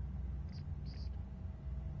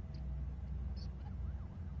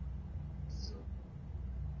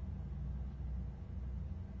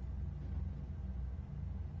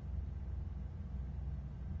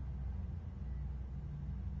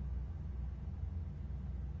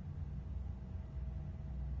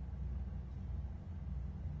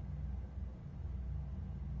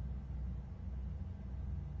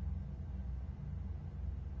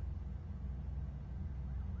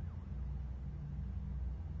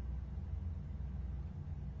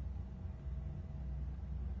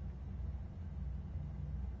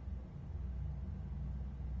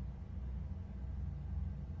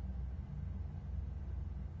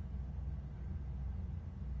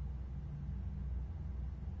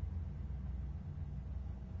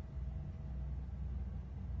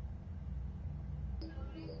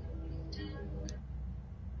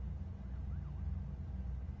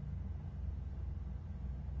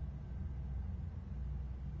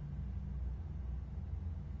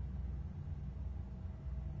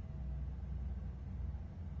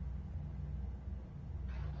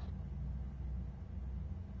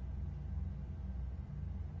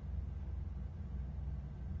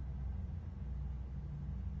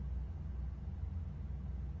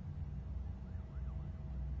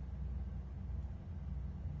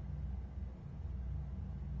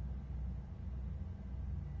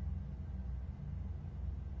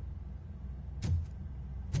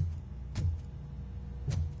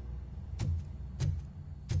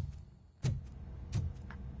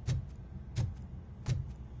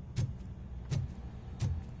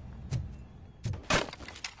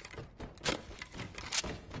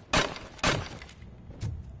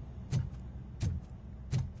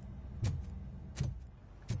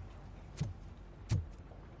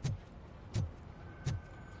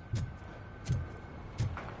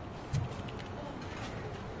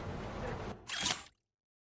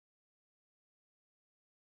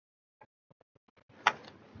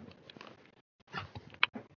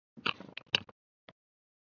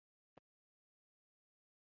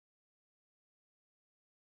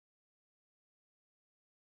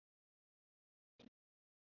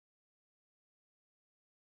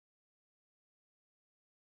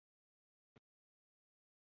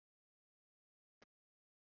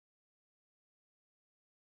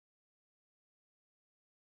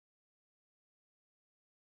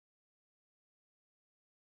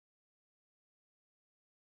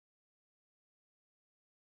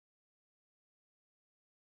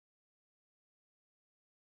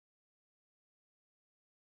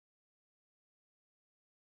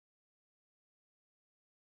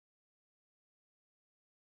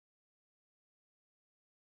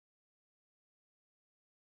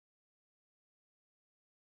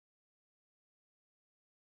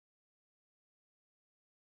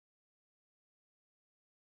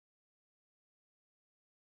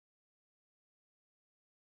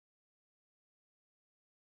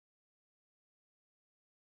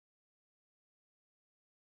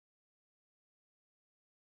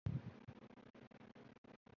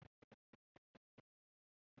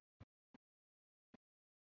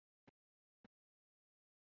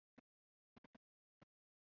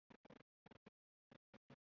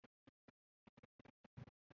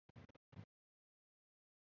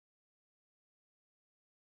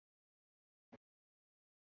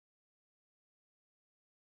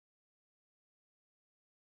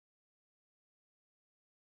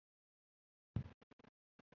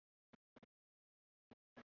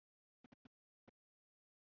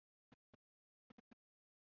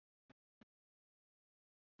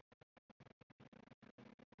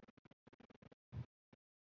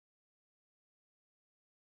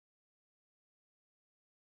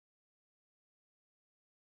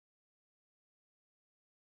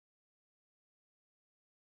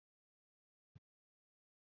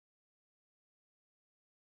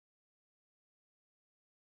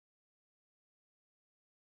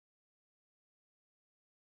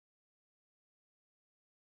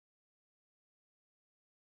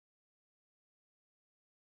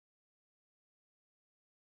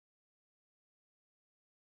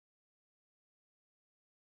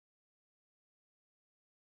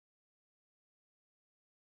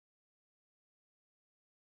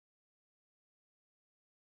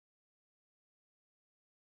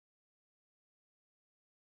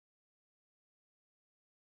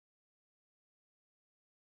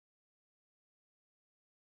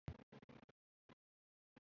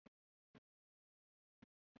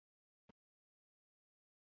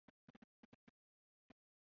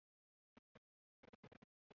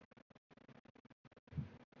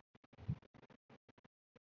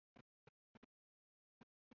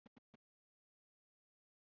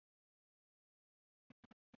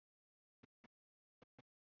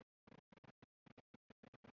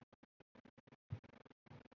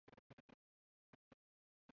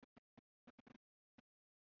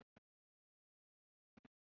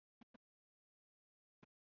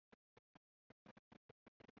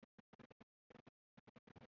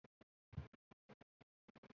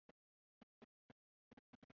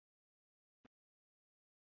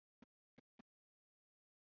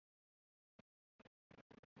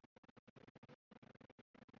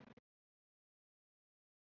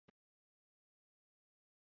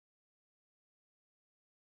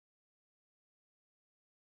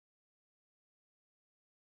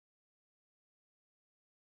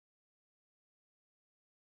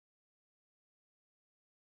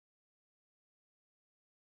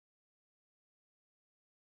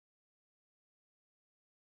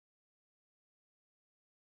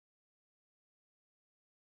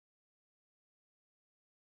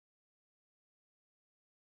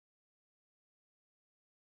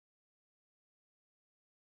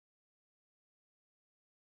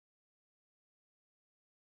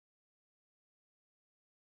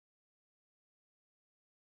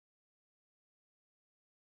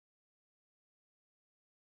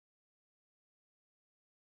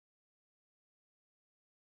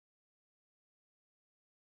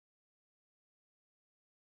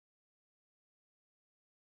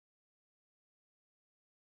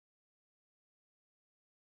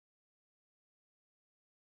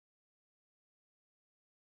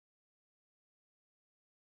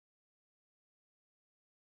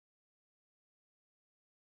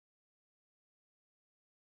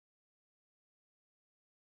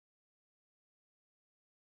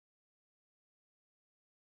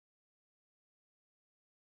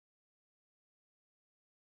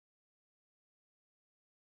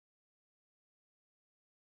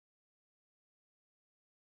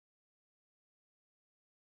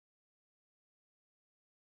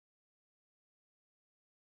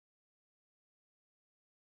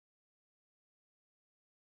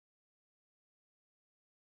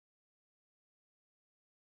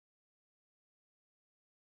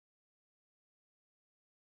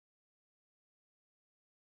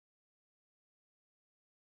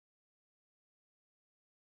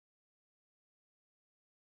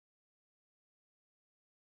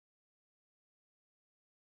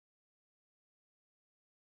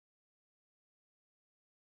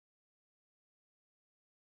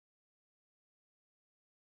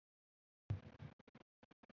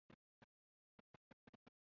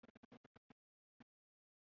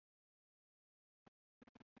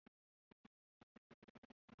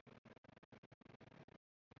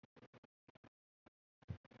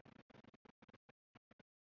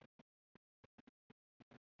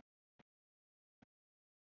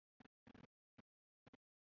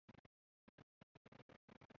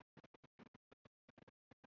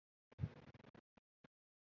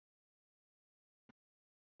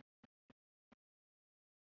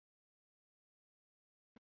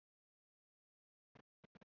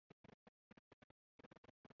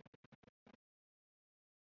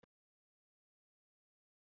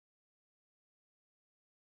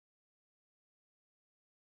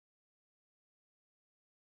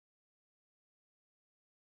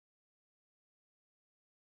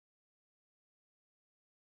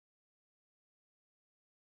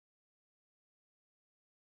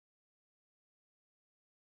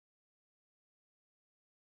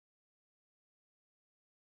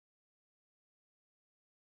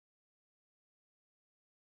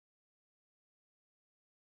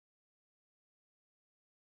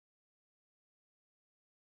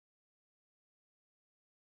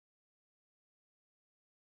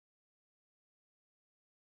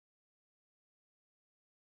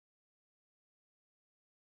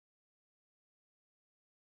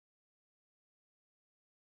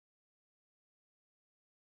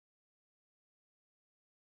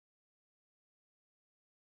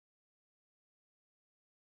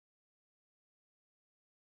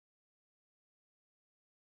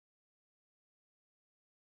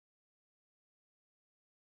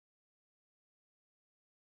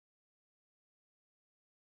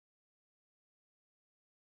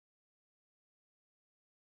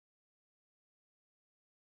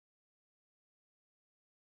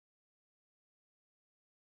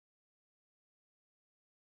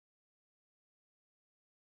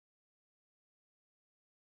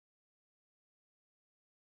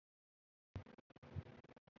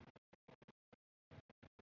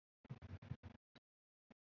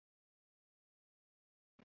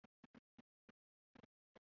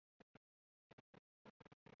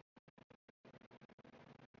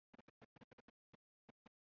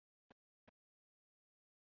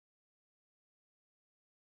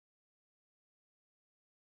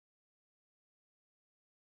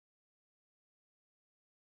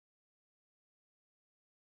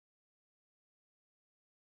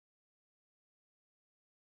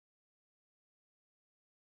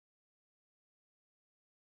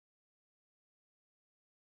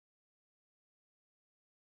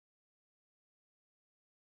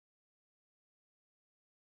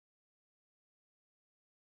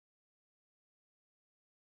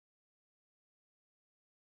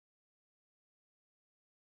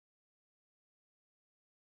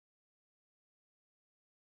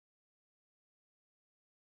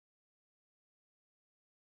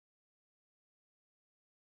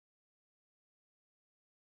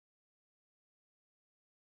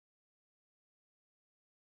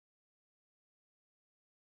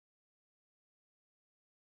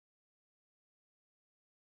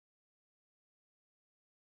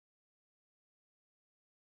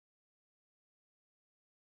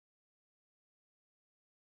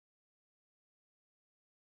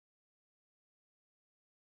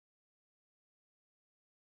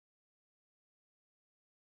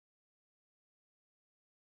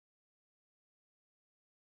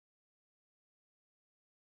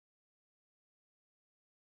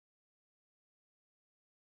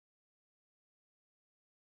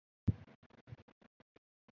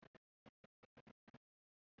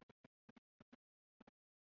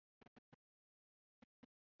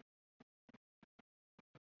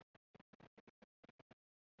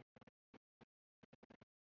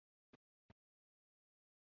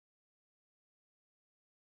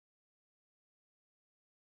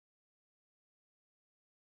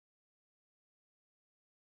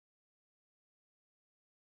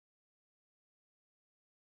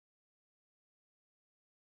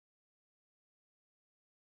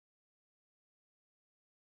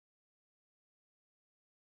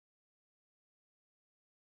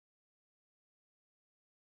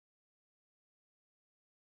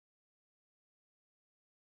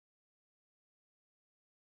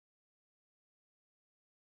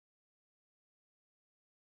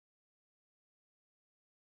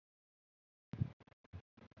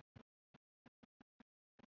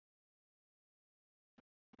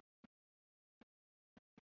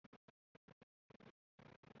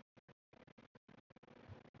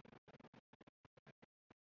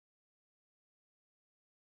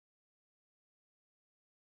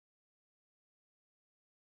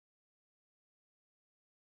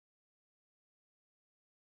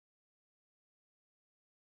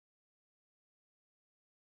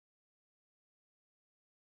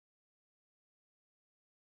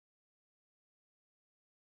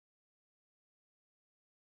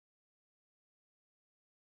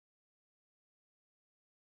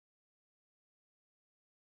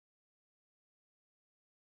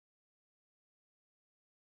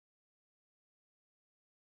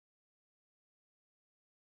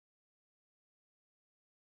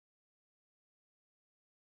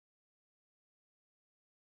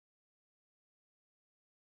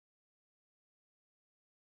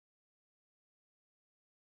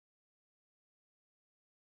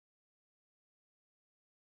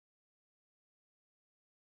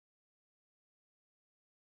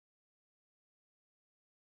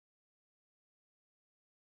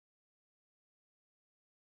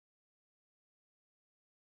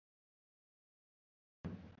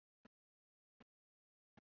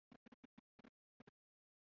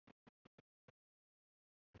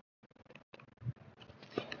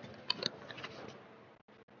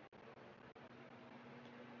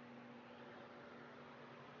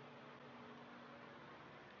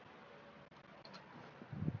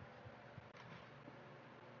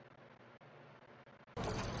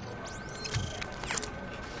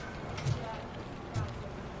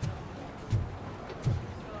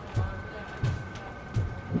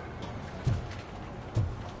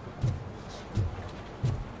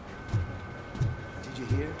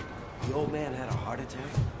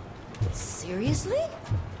 attack? Seriously?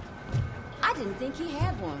 I didn't think he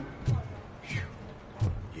had one.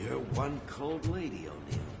 You're one cold lady,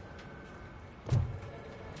 O'Neill.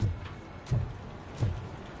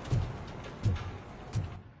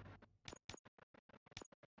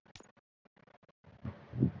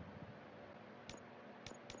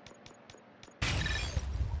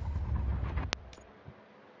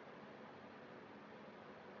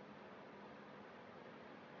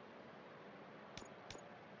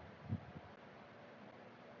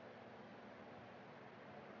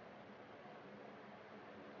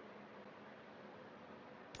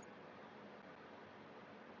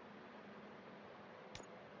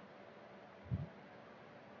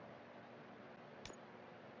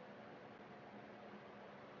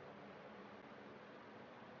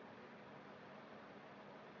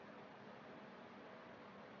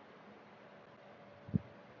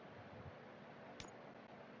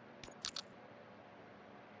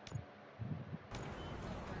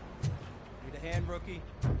 Need a hand, rookie?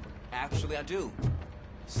 Actually, I do.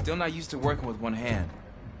 Still not used to working with one hand.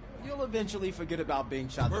 You'll eventually forget about being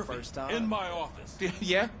shot Murphy, the first time. in my office.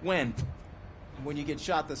 Yeah? When? When you get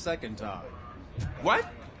shot the second time. What?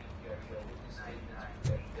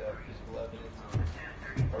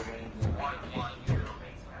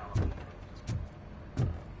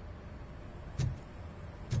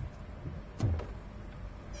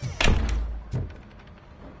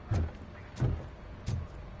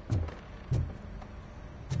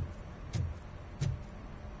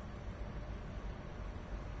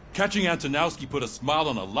 Catching Antonowski put a smile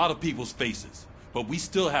on a lot of people's faces, but we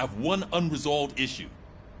still have one unresolved issue.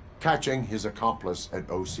 Catching his accomplice at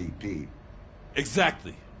OCP.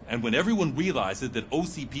 Exactly. And when everyone realizes that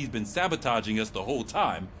OCP's been sabotaging us the whole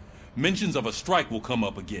time, mentions of a strike will come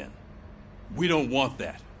up again. We don't want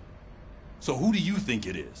that. So who do you think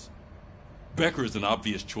it is? Becker is an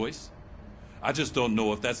obvious choice. I just don't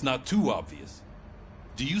know if that's not too obvious.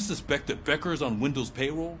 Do you suspect that Becker is on Wendell's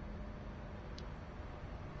payroll?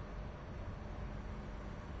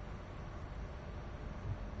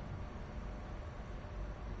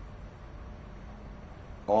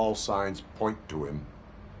 All signs point to him.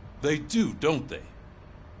 They do, don't they?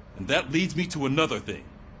 And that leads me to another thing.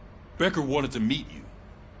 Becker wanted to meet you.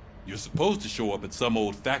 You're supposed to show up at some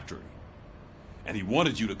old factory. And he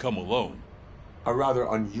wanted you to come alone. A rather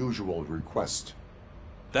unusual request.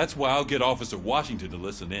 That's why I'll get Officer Washington to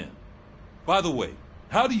listen in. By the way,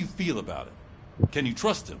 how do you feel about it? Can you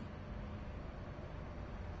trust him?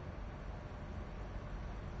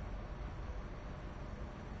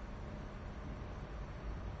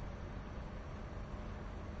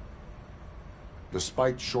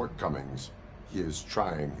 Despite shortcomings, he is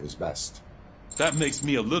trying his best. That makes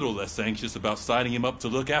me a little less anxious about signing him up to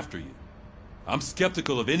look after you. I'm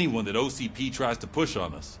skeptical of anyone that OCP tries to push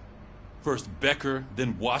on us. First Becker,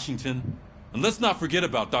 then Washington. And let's not forget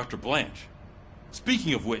about Dr. Blanche.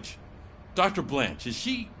 Speaking of which, Dr. Blanche, is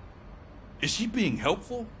she being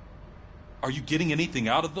helpful? Are you getting anything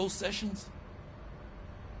out of those sessions?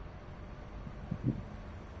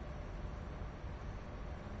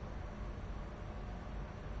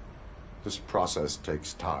 This process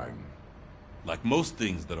takes time. Like most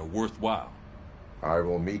things that are worthwhile. I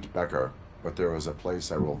will meet Becker, but there is a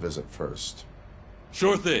place I will visit first.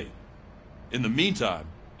 Sure thing. In the meantime,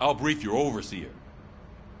 I'll brief your overseer.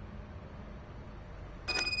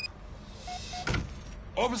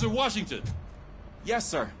 Officer Washington! Yes,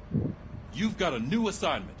 sir. You've got a new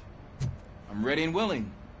assignment. I'm ready and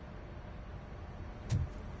willing.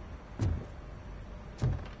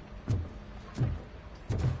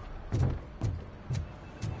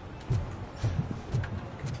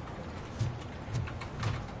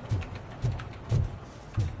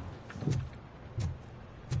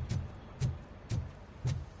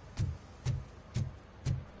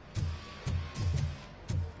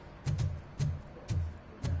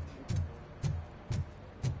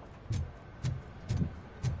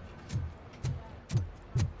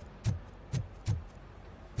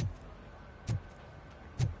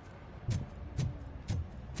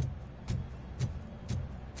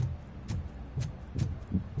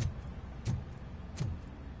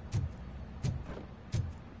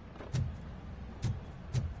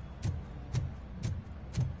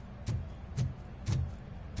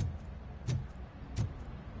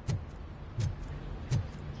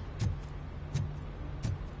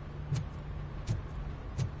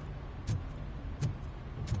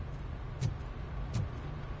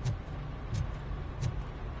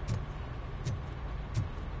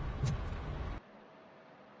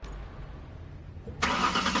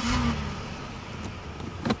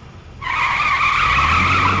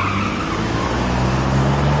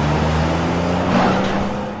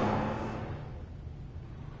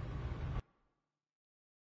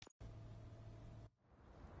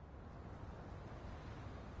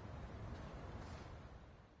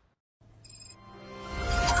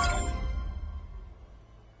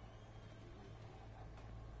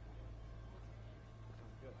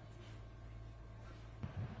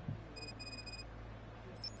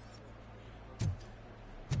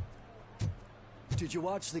 Did you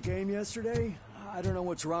watch the game yesterday? I don't know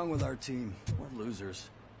what's wrong with our team. We're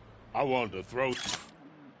losers. I wanted to throw...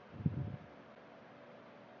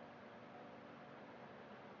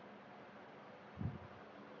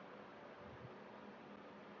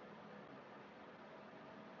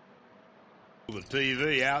 the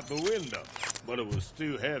TV out the window, but it was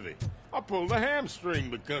too heavy. I pulled a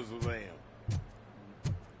hamstring because of them.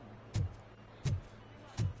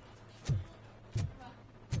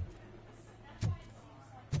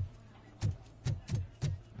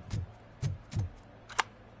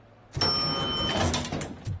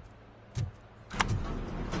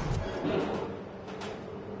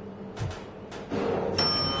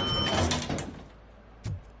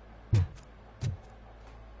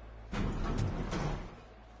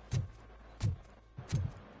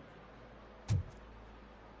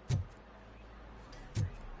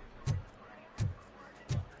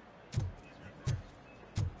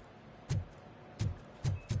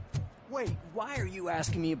 Wait, why are you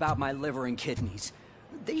asking me about my liver and kidneys?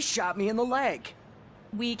 They shot me in the leg.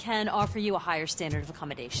 We can offer you a higher standard of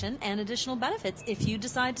accommodation and additional benefits if you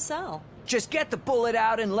decide to sell. Just get the bullet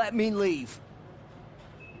out and let me leave.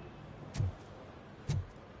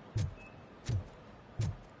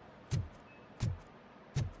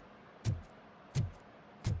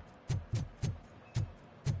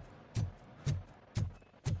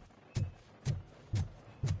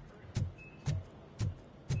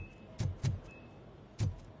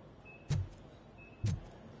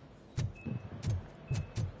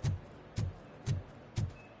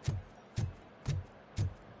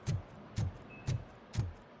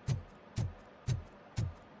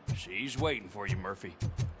 She's waiting for you, Murphy.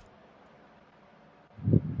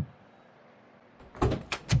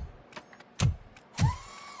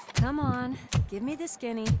 Come on, give me the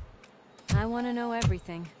skinny. I want to know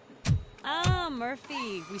everything. Ah,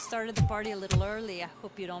 Murphy, we started the party a little early. I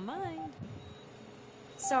hope you don't mind.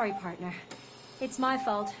 Sorry, partner. It's my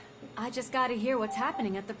fault. I just gotta hear what's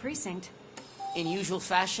happening at the precinct. In usual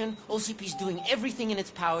fashion, OCP's doing everything in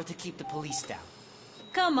its power to keep the police down.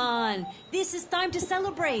 Come on, this is time to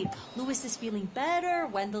celebrate. Lewis is feeling better,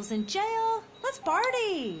 Wendell's in jail. Let's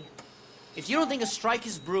party. If you don't think a strike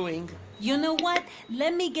is brewing... You know what?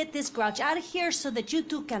 Let me get this grouch out of here so that you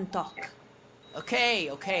two can talk. Okay,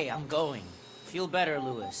 I'm going. Feel better,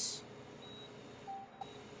 Lewis.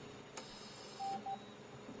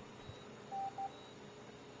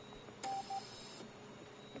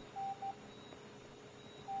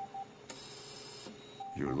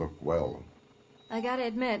 You look well. I gotta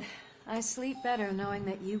admit, I sleep better knowing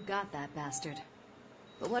that you got that bastard.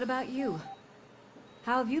 But what about you?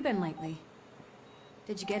 How have you been lately?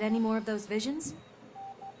 Did you get any more of those visions?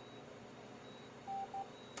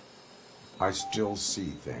 I still see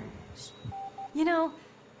things. You know,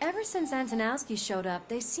 ever since Antonowski showed up,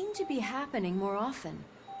 they seem to be happening more often.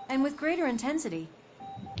 And with greater intensity.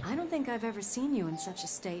 I don't think I've ever seen you in such a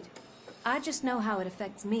state. I just know how it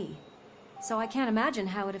affects me. So I can't imagine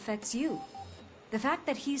how it affects you. The fact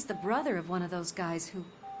that he's the brother of one of those guys who...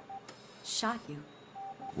 shot you.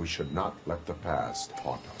 We should not let the past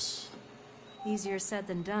haunt us. Easier said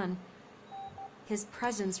than done. His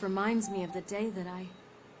presence reminds me of the day that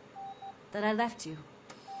I left you.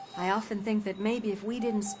 I often think that maybe if we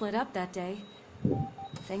didn't split up that day,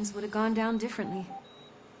 things would have gone down differently.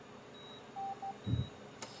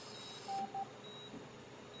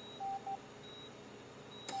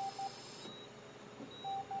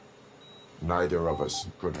 Neither of us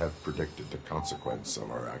could have predicted the consequence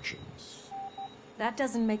of our actions. That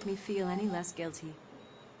doesn't make me feel any less guilty.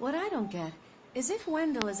 What I don't get is if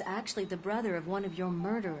Wendell is actually the brother of one of your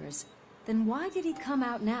murderers, then why did he come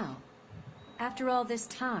out now? After all this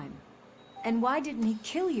time? And why didn't he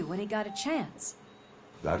kill you when he got a chance?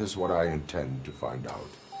 That is what I intend to find out.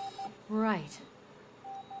 Right.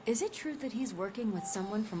 Is it true that he's working with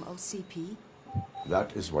someone from OCP?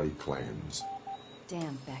 That is what he claims.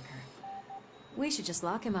 Damn Becker. We should just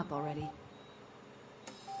lock him up already.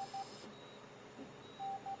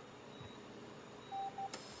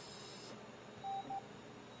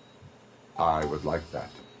 I would like that.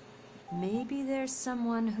 Maybe there's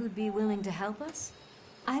someone who'd be willing to help us?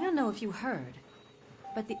 I don't know if you heard,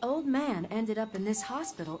 but the old man ended up in this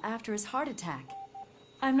hospital after his heart attack.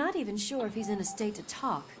 I'm not even sure if he's in a state to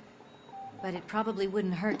talk, but it probably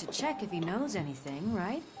wouldn't hurt to check if he knows anything,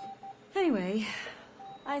 right? Anyway,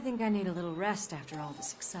 I think I need a little rest after all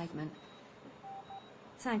this excitement.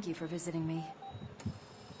 Thank you for visiting me.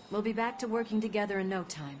 We'll be back to working together in no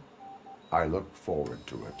time. I look forward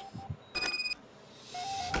to it.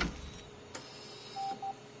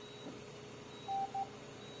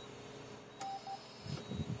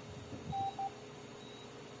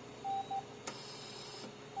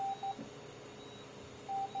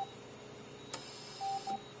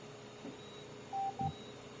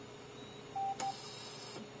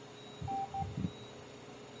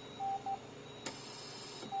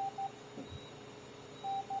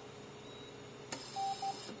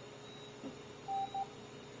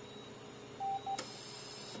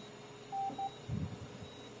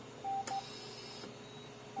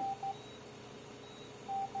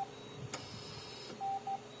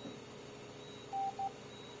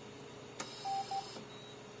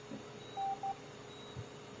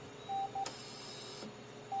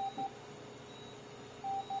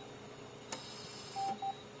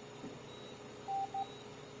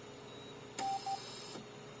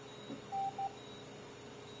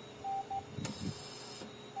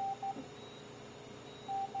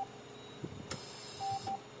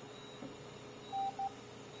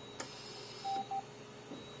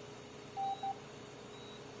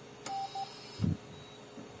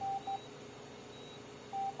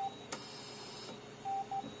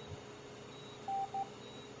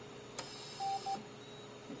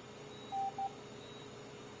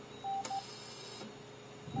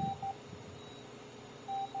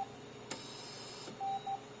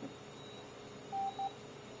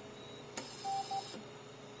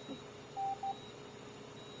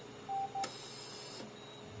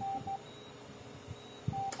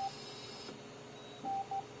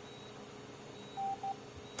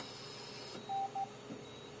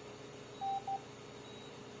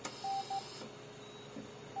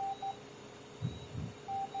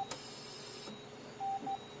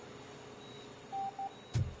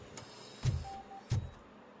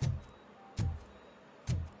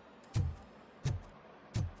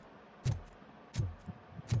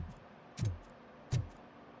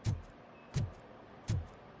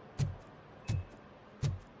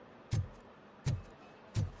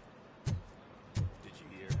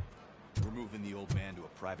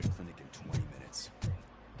 private clinic in 20 minutes.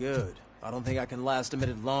 Good. I don't think I can last a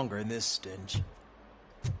minute longer in this stench.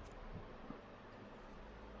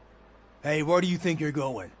 Hey, where do you think you're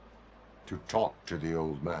going? To talk to the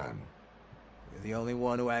old man. You're the only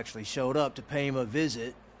one who actually showed up to pay him a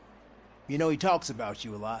visit. You know he talks about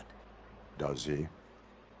you a lot. Does he?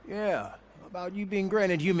 Yeah, about you being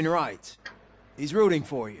granted human rights. He's rooting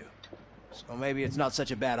for you. So maybe it's not such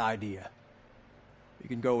a bad idea. You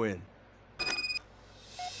can go in.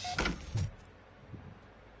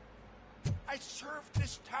 I served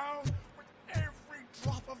this town with every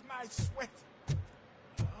drop of my sweat.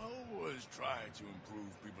 I always tried to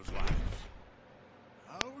improve people's lives.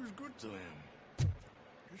 I was good to them.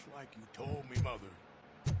 Just like you told me, Mother.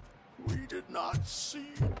 We did not see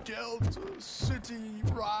Delta City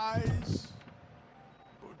rise.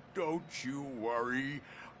 But don't you worry.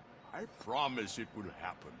 I promise it will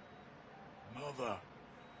happen. Mother,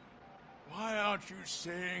 why aren't you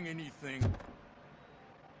saying anything?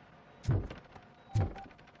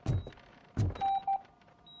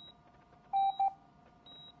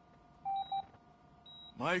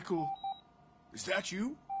 Michael, is that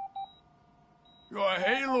you? Your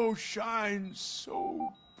halo shines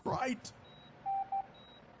so bright.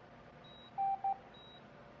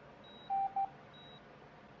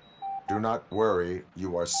 Do not worry,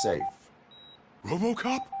 you are safe.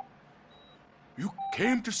 Robocop? You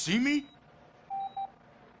came to see me?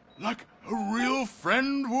 Like a real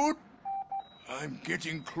friend would? I'm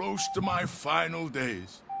getting close to my final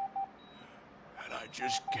days. And I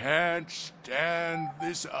just can't stand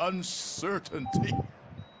this uncertainty.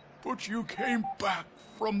 But you came back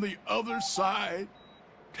from the other side.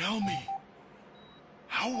 Tell me,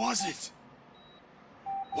 how was it?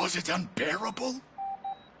 Was it unbearable?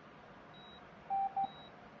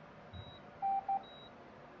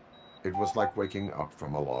 It was like waking up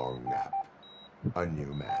from a long nap. A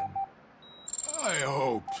new man. I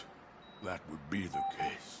hoped that would be the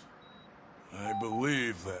case. I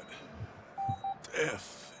believe that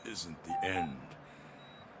death isn't the end.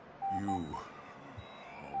 You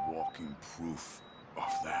are walking proof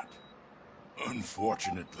of that.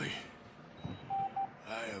 Unfortunately,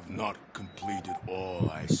 I have not completed all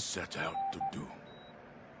I set out to do.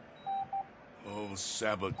 Those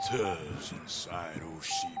saboteurs inside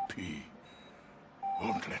OCP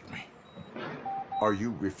won't let me. Are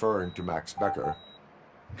you referring to Max Becker?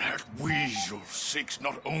 That weasel seeks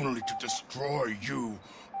not only to destroy you,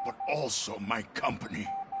 but also my company.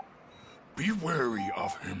 Be wary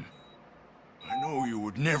of him. I know you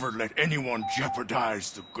would never let anyone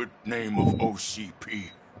jeopardize the good name of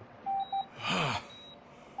OCP.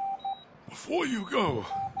 Before you go,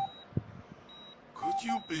 could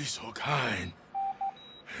you be so kind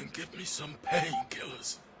and give me some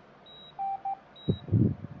painkillers?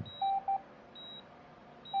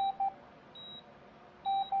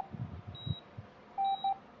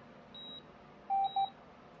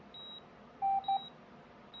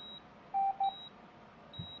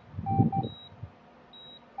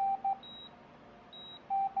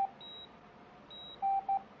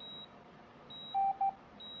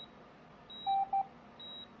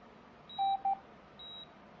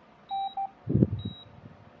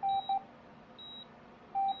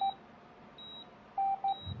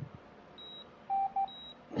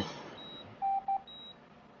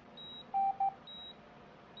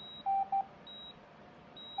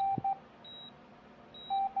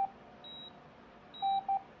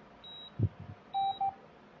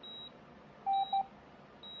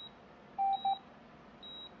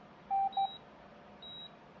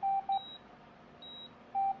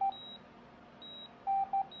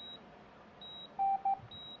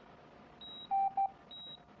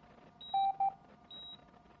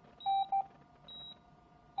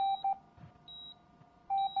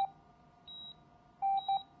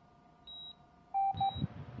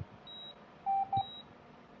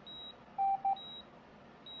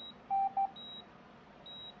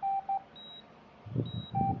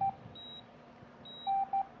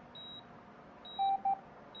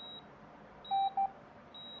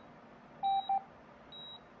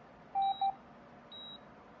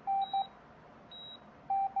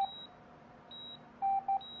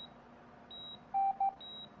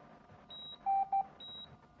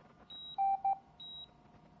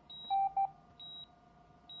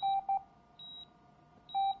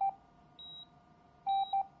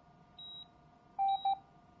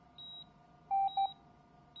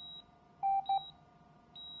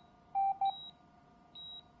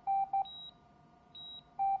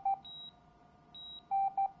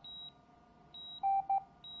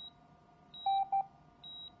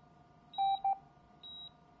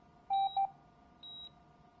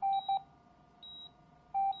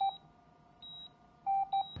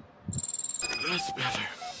 That's better.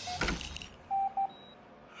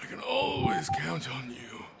 I can always count on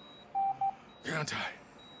you. Can't I?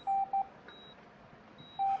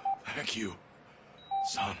 Thank you,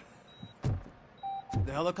 son.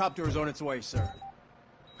 The helicopter is on its way, sir.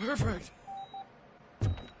 Perfect.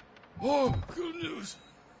 Oh, good news.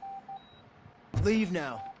 Leave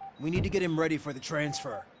now. We need to get him ready for the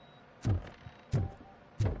transfer.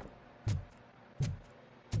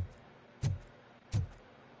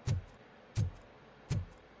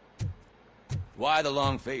 Why the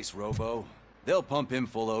long face, Robo? They'll pump him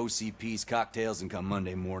full of OCP's cocktails, and come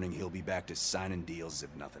Monday morning, he'll be back to signing deals as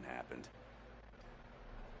if nothing happened.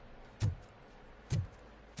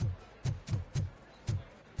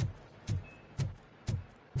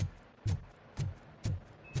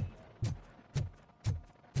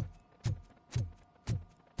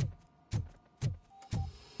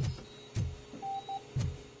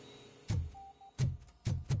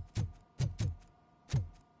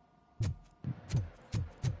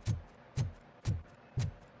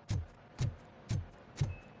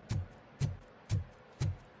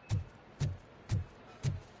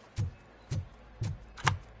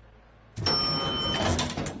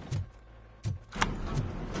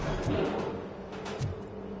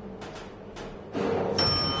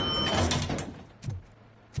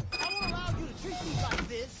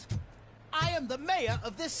 The mayor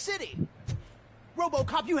of this city.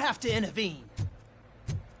 Robocop, you have to intervene.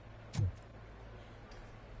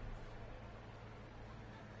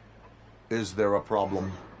 Is there a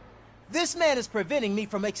problem? This man is preventing me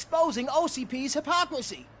from exposing OCP's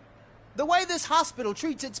hypocrisy. The way this hospital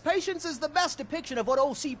treats its patients is the best depiction of what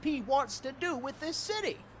OCP wants to do with this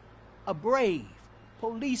city. A brave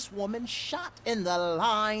policewoman shot in the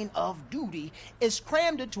line of duty is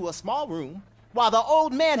crammed into a small room, while the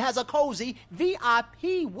old man has a cozy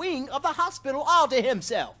VIP wing of the hospital all to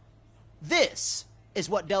himself. This is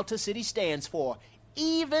what Delta City stands for.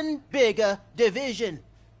 Even bigger division.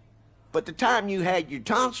 But the time you had your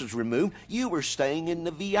tonsils removed, you were staying in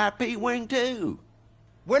the VIP wing too.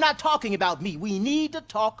 We're not talking about me. We need to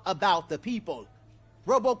talk about the people.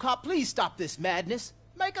 Robocop, please stop this madness.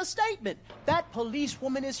 Make a statement. That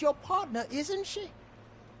policewoman is your partner, isn't she?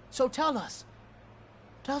 So tell us,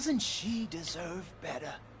 doesn't she deserve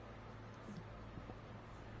better?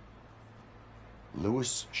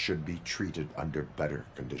 Lewis should be treated under better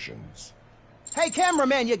conditions. Hey,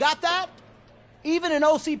 cameraman, you got that? Even an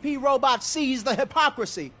OCP robot sees the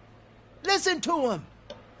hypocrisy. Listen to him.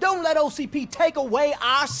 Don't let OCP take away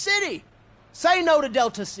our city. Say no to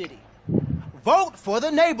Delta City. Vote for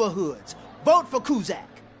the neighborhoods. Vote for Kuzak.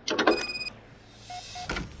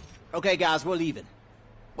 Okay, guys, we're leaving.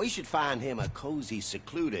 We should find him a cozy,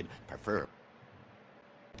 secluded, preferably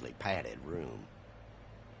padded room.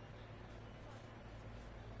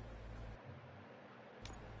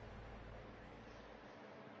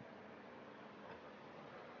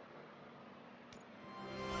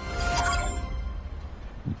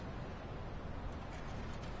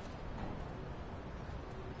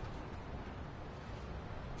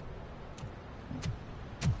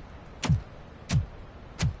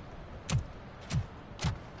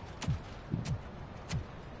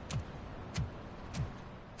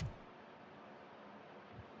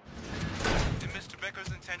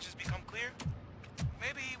 Become clear?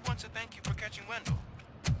 Maybe he wants to thank you for catching Wendell.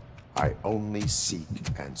 I only seek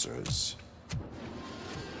answers.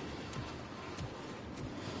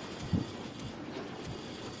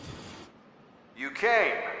 You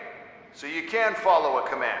came, so you can follow a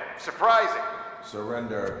command. Surprising.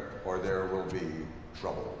 Surrender, or there will be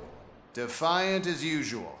trouble. Defiant as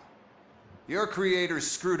usual. Your creators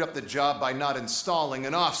screwed up the job by not installing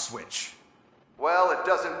an off switch. Well, it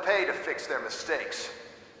doesn't pay to fix their mistakes.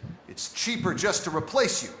 It's cheaper just to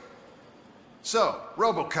replace you. So,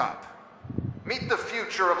 Robocop, meet the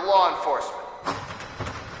future of law enforcement.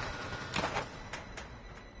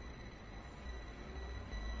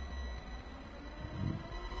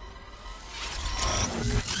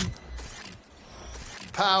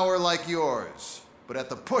 Power like yours, but at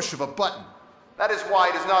the push of a button. That is why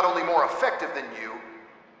it is not only more effective than you,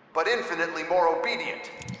 but infinitely more obedient.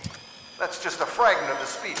 That's just a fragment of the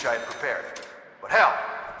speech I had prepared. But hell,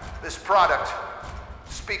 this product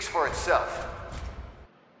speaks for itself.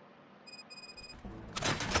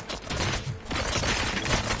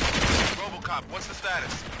 Robocop, what's the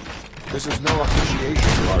status? This is no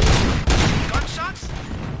appreciation party. Gunshots?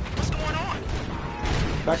 What's going on?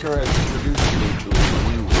 Becker has introduced me to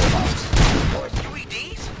new robots.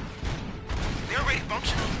 UEDs? They're already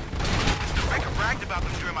functional? Mr. Becker bragged about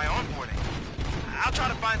them during my onboarding. I'll try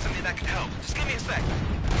to find something that could help. Just give me a sec.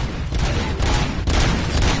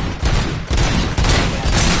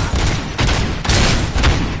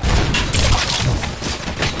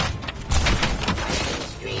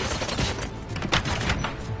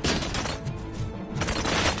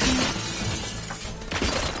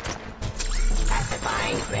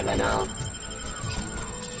 Identifying criminal.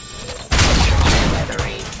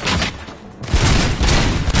 Delivery.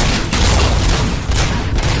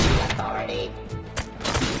 Authority.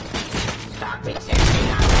 Stop resisting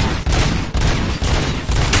arrest.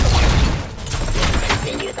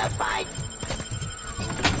 Continue the fight.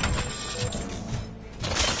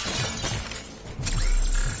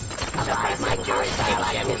 Stop my jurisdiction.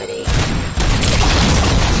 Activity.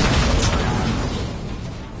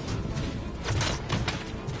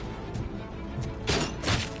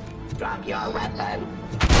 Drop your weapon.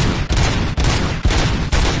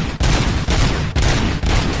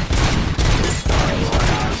 Restoring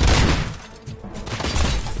order.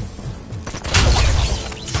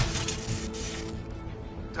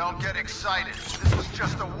 Don't get excited. This was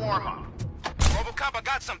just a warm-up. Robocop, I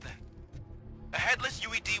got something. A headless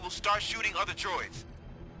UED will start shooting other droids.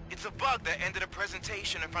 It's a bug that ended a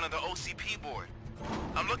presentation in front of the OCP board.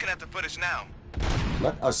 I'm looking at the footage now.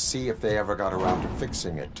 Let us see if they ever got around to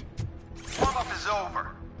fixing it. Warm-up is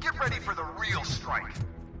over. Get ready for the real strike.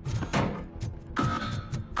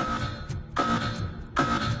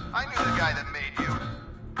 I knew the guy that made you.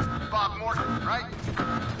 Bob Morton, right?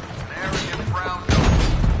 An arrogant brown nose.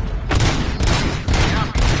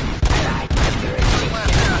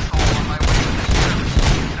 Last asshole on my way to the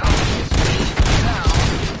service. Now,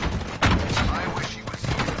 I wish he was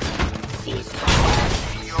here.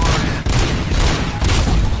 You're in.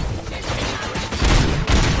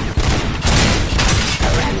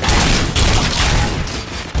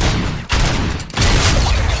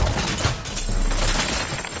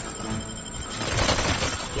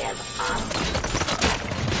 Give up.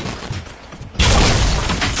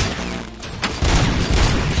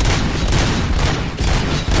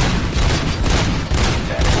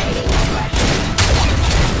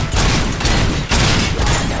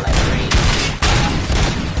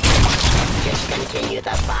 Continue the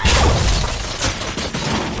fight.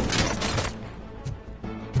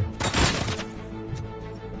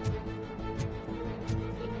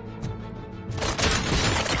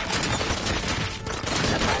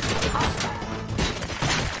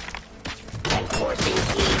 Enforcing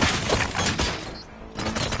heat.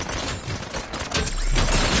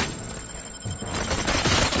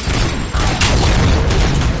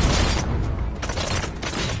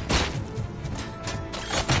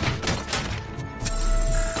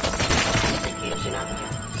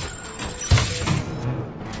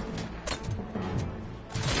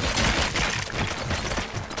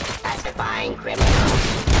 Pacifying criminal.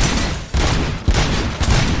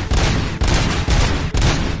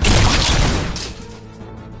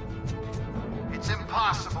 It's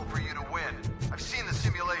impossible for you to win. I've seen the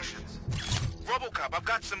simulations. Robocop, I've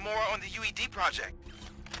got some more on the UED project.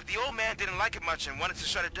 The old man didn't like it much and wanted to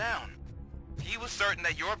shut it down. He was certain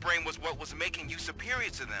that your brain was what was making you superior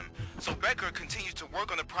to them, so Becker continued to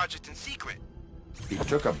work on the project in secret. He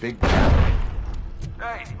took a big gamble.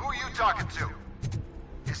 Hey, who are you talking to?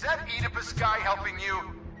 Is that Oedipus guy helping you?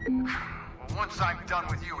 Well, once I'm done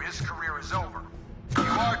with you, his career is over. You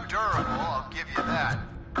are durable, I'll give you that.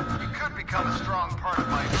 You could become a strong part of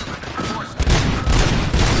my urban enforcement.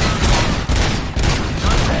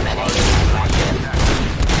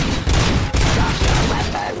 Drop your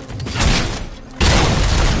weapon.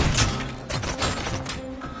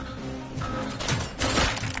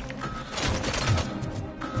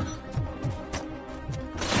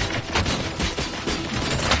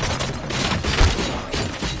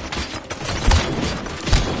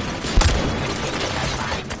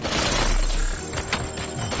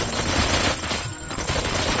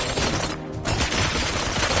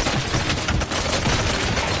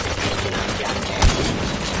 Execution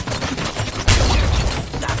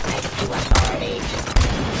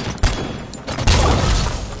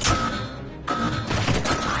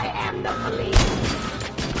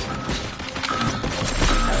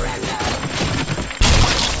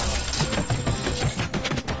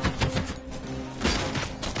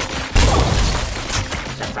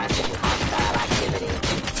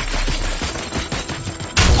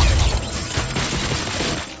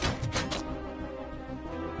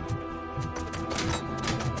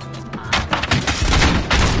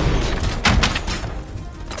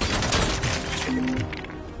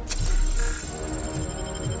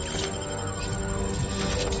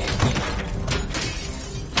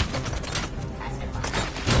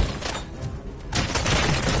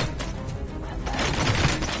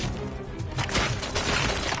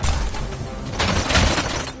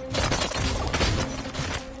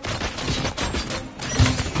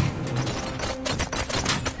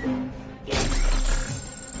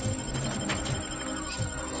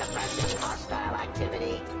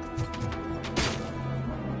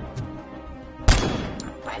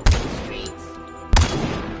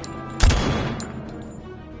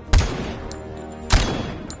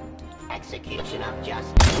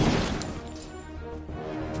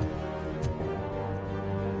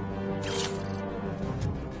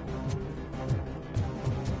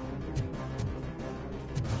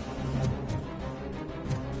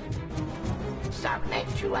submit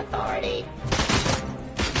to authority.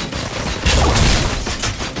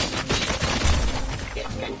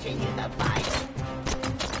 Discontinue the fight.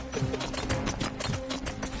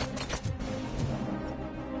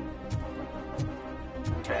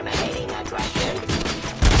 Terminating aggression.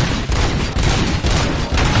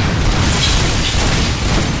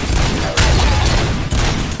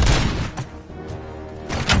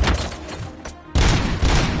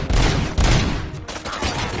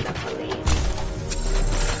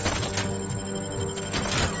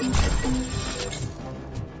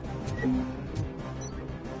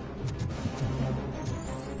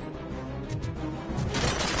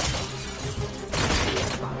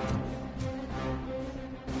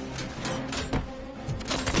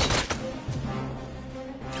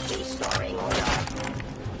 Restoring order.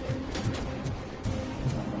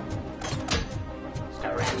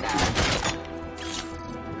 Surrender.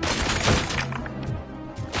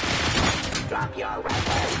 Drop your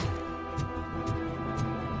weapon.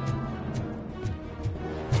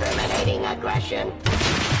 Terminating aggression.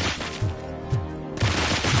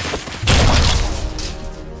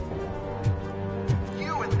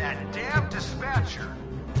 You and that damn dispatcher.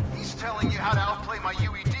 He's telling you how to outplay my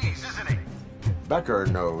UEDs, isn't he? Becker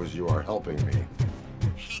knows you are helping me.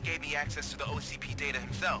 He gave me access to the OCP data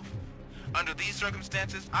himself. Under these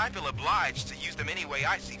circumstances, I feel obliged to use them any way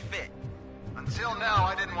I see fit. Until now,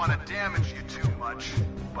 I didn't want to damage you too much,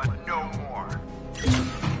 but no more.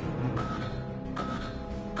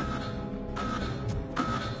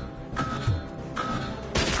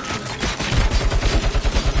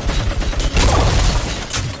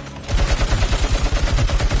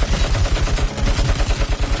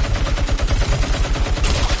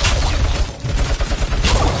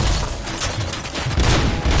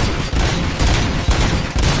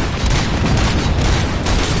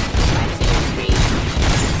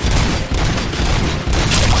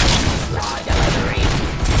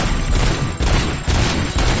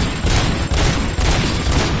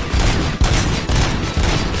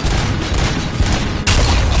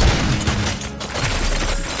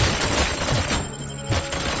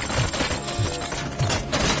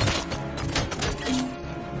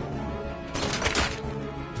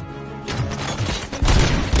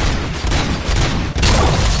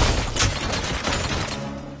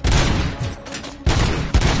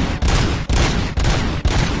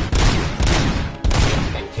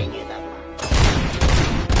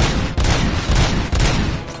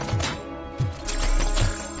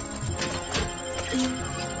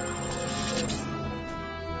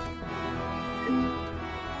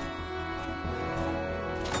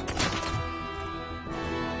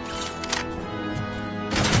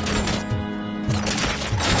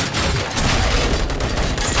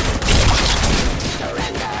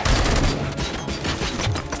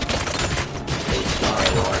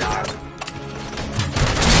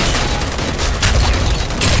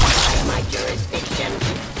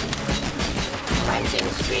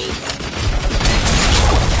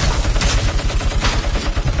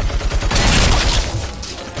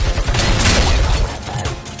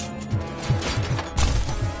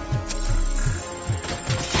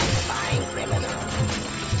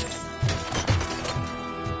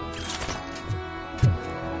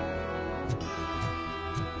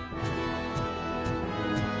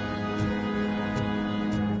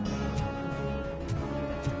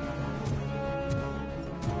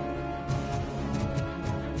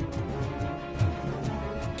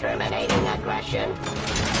 Terminating aggression.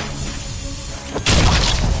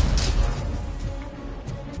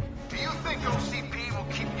 Do you think OCP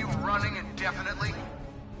will keep you running indefinitely?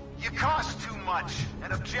 You cost too much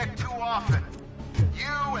and object too often.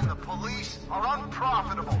 You and the police are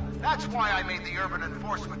unprofitable. That's why I made the urban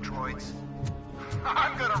enforcement droids.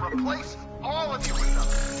 I'm gonna replace all of you with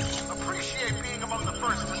them. Appreciate being among the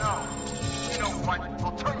first to know. You know what?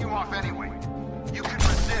 I'll turn you off anyway. You can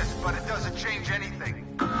resist, but it doesn't change anything.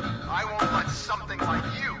 I won't let something like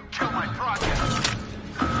you kill my project.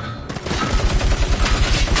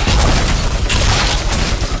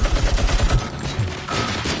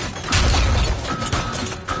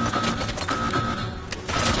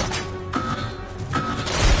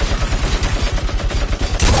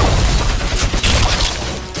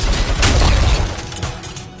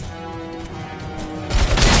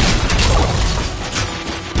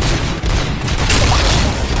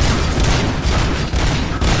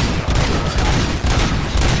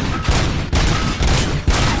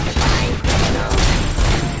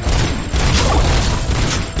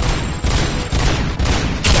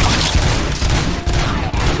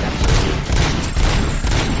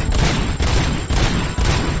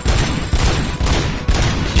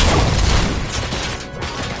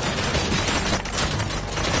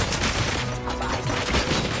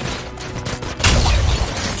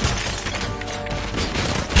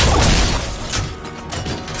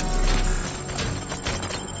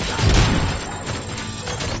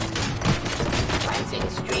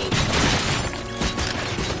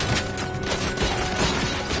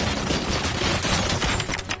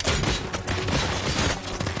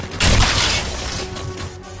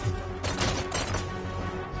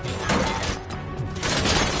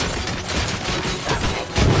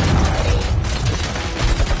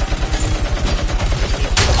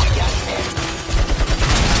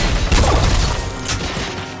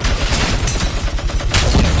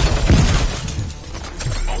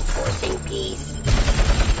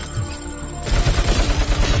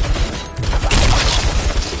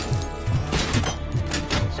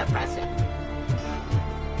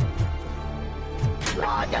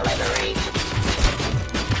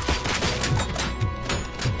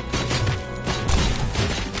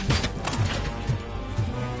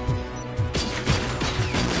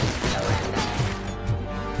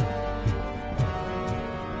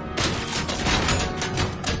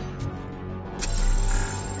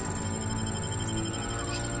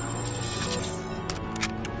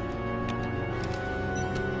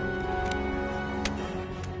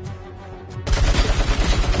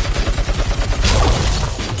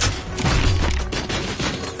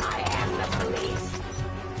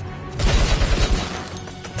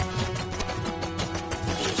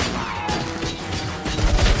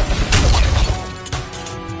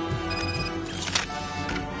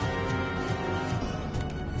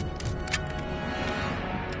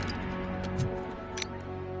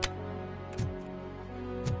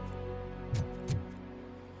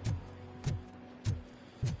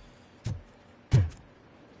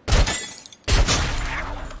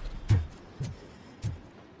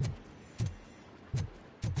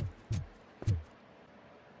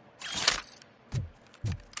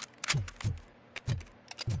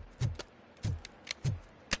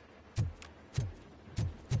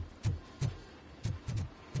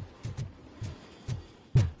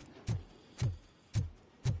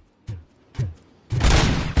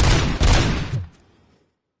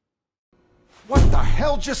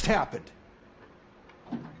 hell just happened?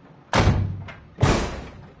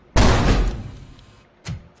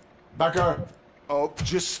 Becker! Oh,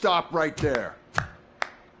 just stop right there.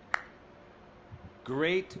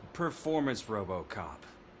 Great performance, Robocop.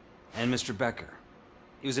 And Mr. Becker,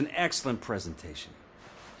 it was an excellent presentation.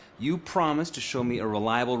 You promised to show me a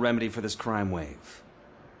reliable remedy for this crime wave.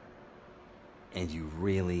 And you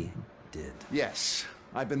really did. Yes,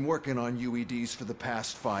 I've been working on UEDs for the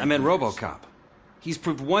past 5 years. I meant Robocop. He's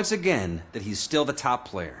proved once again that he's still the top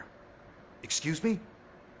player. Excuse me?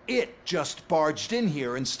 It just barged in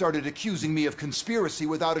here and started accusing me of conspiracy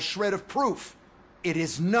without a shred of proof. It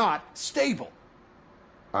is not stable.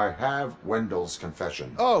 I have Wendell's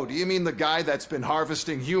confession. Oh, do you mean the guy that's been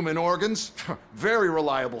harvesting human organs? Very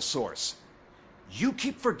reliable source. You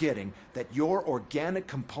keep forgetting that your organic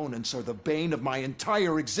components are the bane of my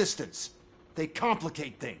entire existence. They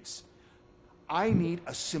complicate things. I need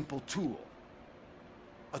a simple tool.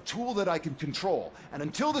 A tool that I can control. And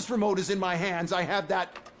until this remote is in my hands, I have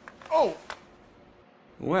that... Oh!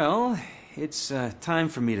 Well, it's time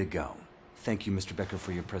for me to go. Thank you, Mr. Becker,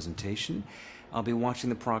 for your presentation. I'll be watching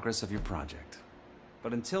the progress of your project.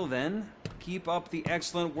 But until then, keep up the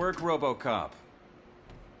excellent work, Robocop.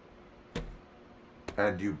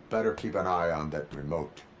 And you better keep an eye on that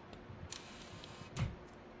remote.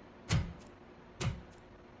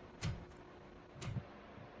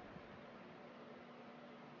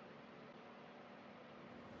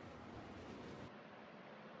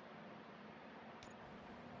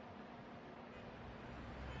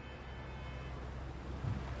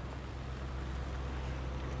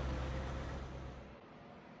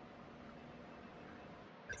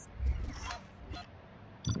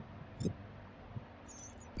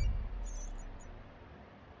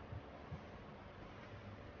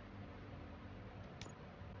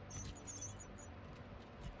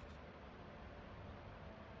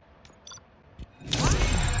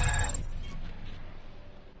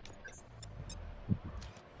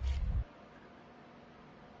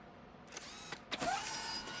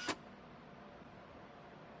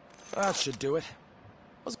 That should do it.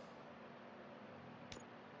 What's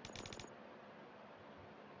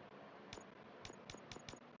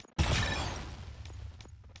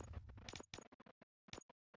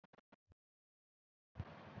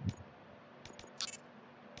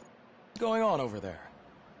going on over there?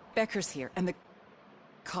 Becker's here, and the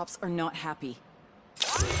cops are not happy.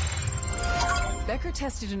 Becker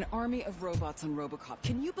tested an army of robots on Robocop.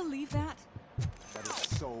 Can you believe that? That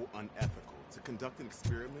is so unethical. To conduct an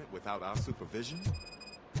experiment without our supervision?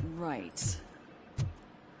 Right.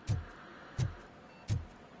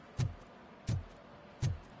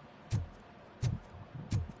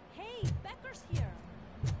 Hey, Becker's here.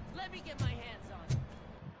 Let me get my hands on him.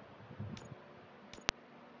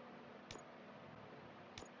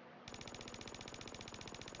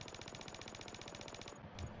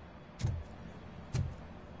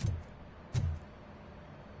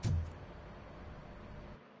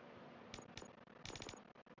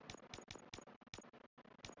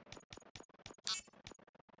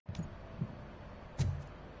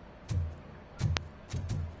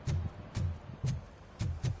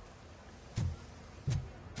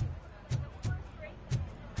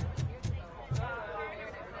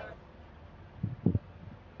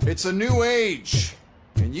 It's a new age,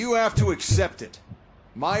 and you have to accept it.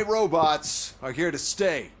 My robots are here to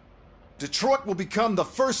stay. Detroit will become the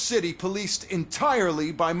first city policed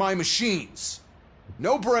entirely by my machines.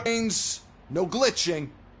 No brains, no glitching,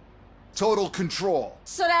 total control.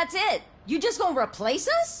 So that's it? You just gonna replace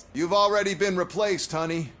us? You've already been replaced,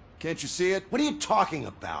 honey. Can't you see it? What are you talking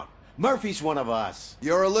about? Murphy's one of us.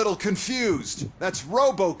 You're a little confused. That's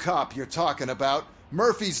Robocop you're talking about.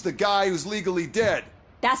 Murphy's the guy who's legally dead.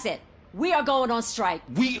 That's it. We are going on strike.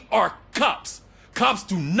 We are cops. Cops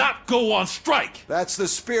do not go on strike. That's the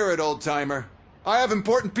spirit, old-timer. I have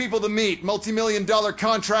important people to meet, multi-million-dollar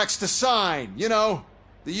contracts to sign. You know,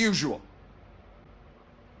 the usual.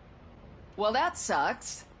 Well, that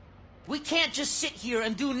sucks. We can't just sit here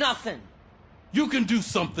and do nothing. You can do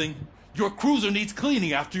something. Your cruiser needs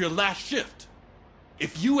cleaning after your last shift.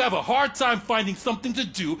 If you have a hard time finding something to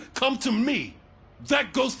do, come to me.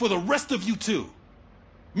 That goes for the rest of you too.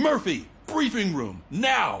 Murphy, briefing room,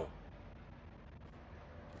 now!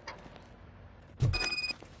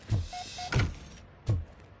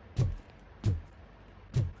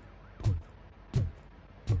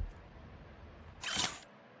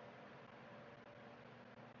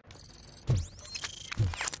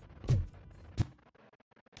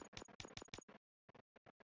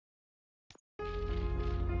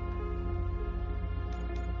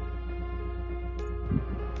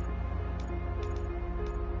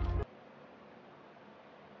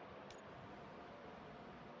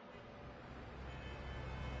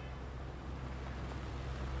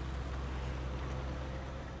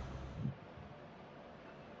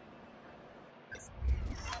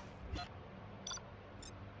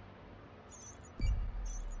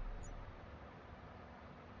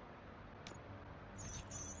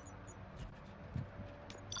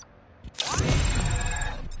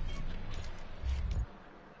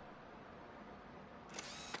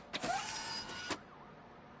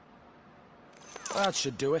 That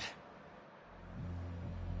should do it.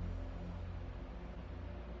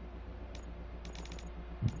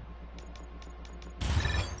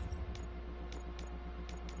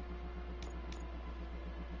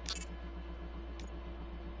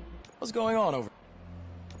 What's going on over?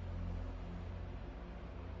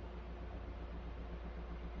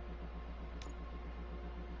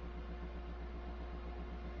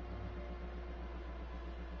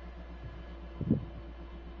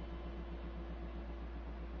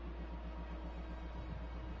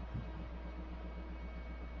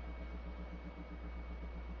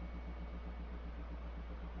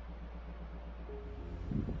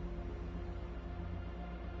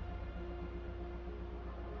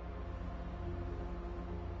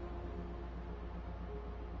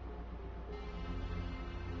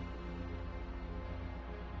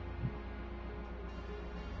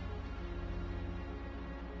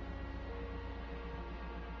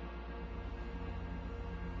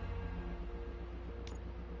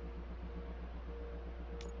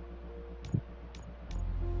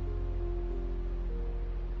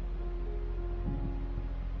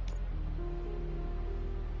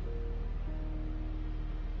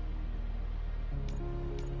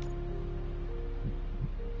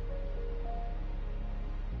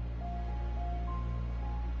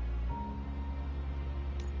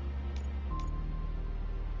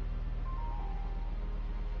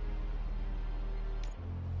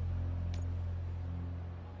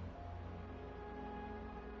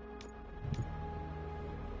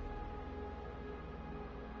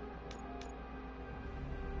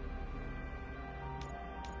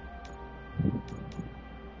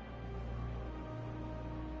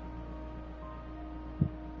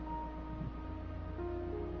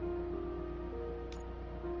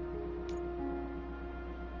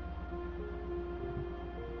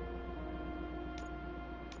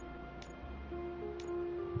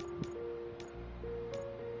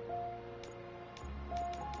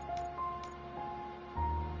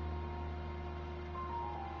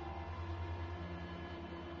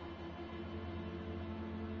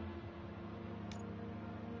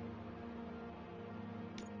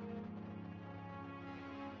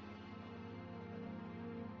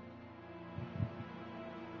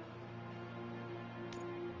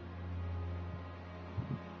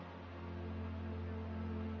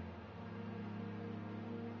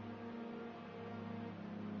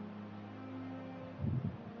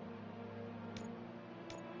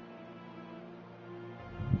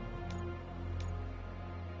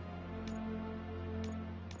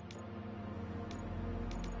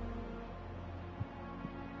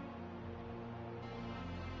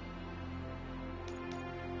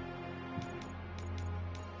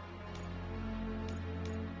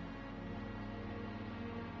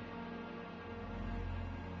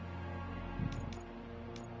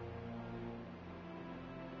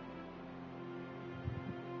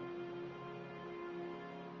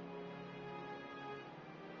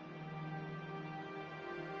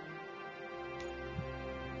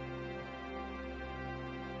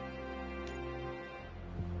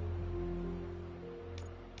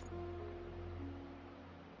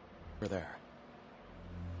 There.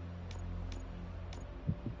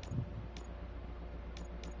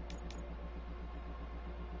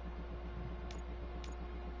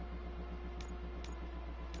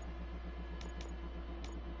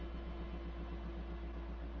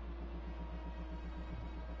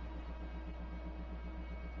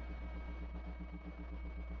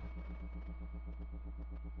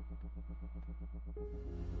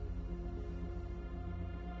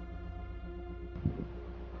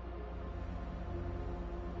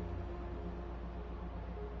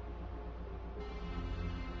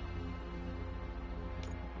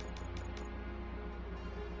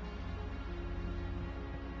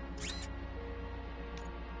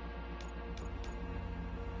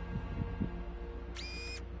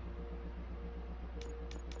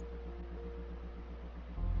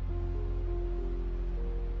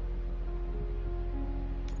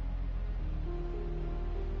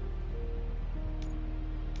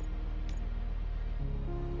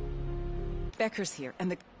 Becker's here,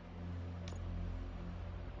 and the...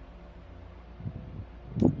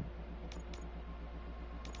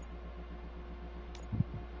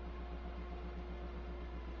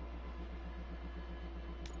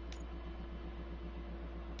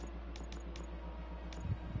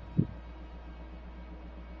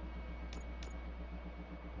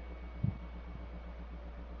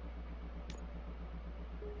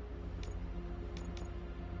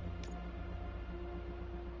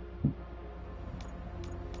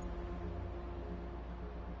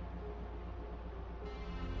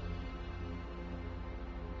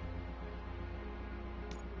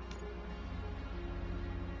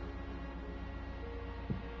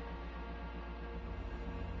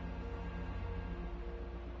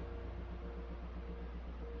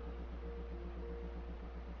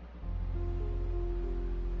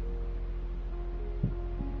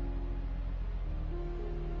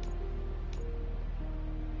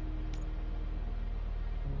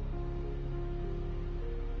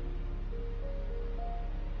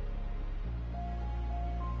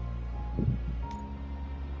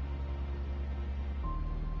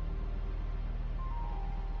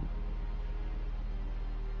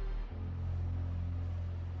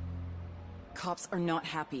 Cops are not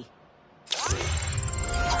happy.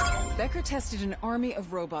 Becker tested an army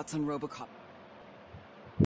of robots on Robocop.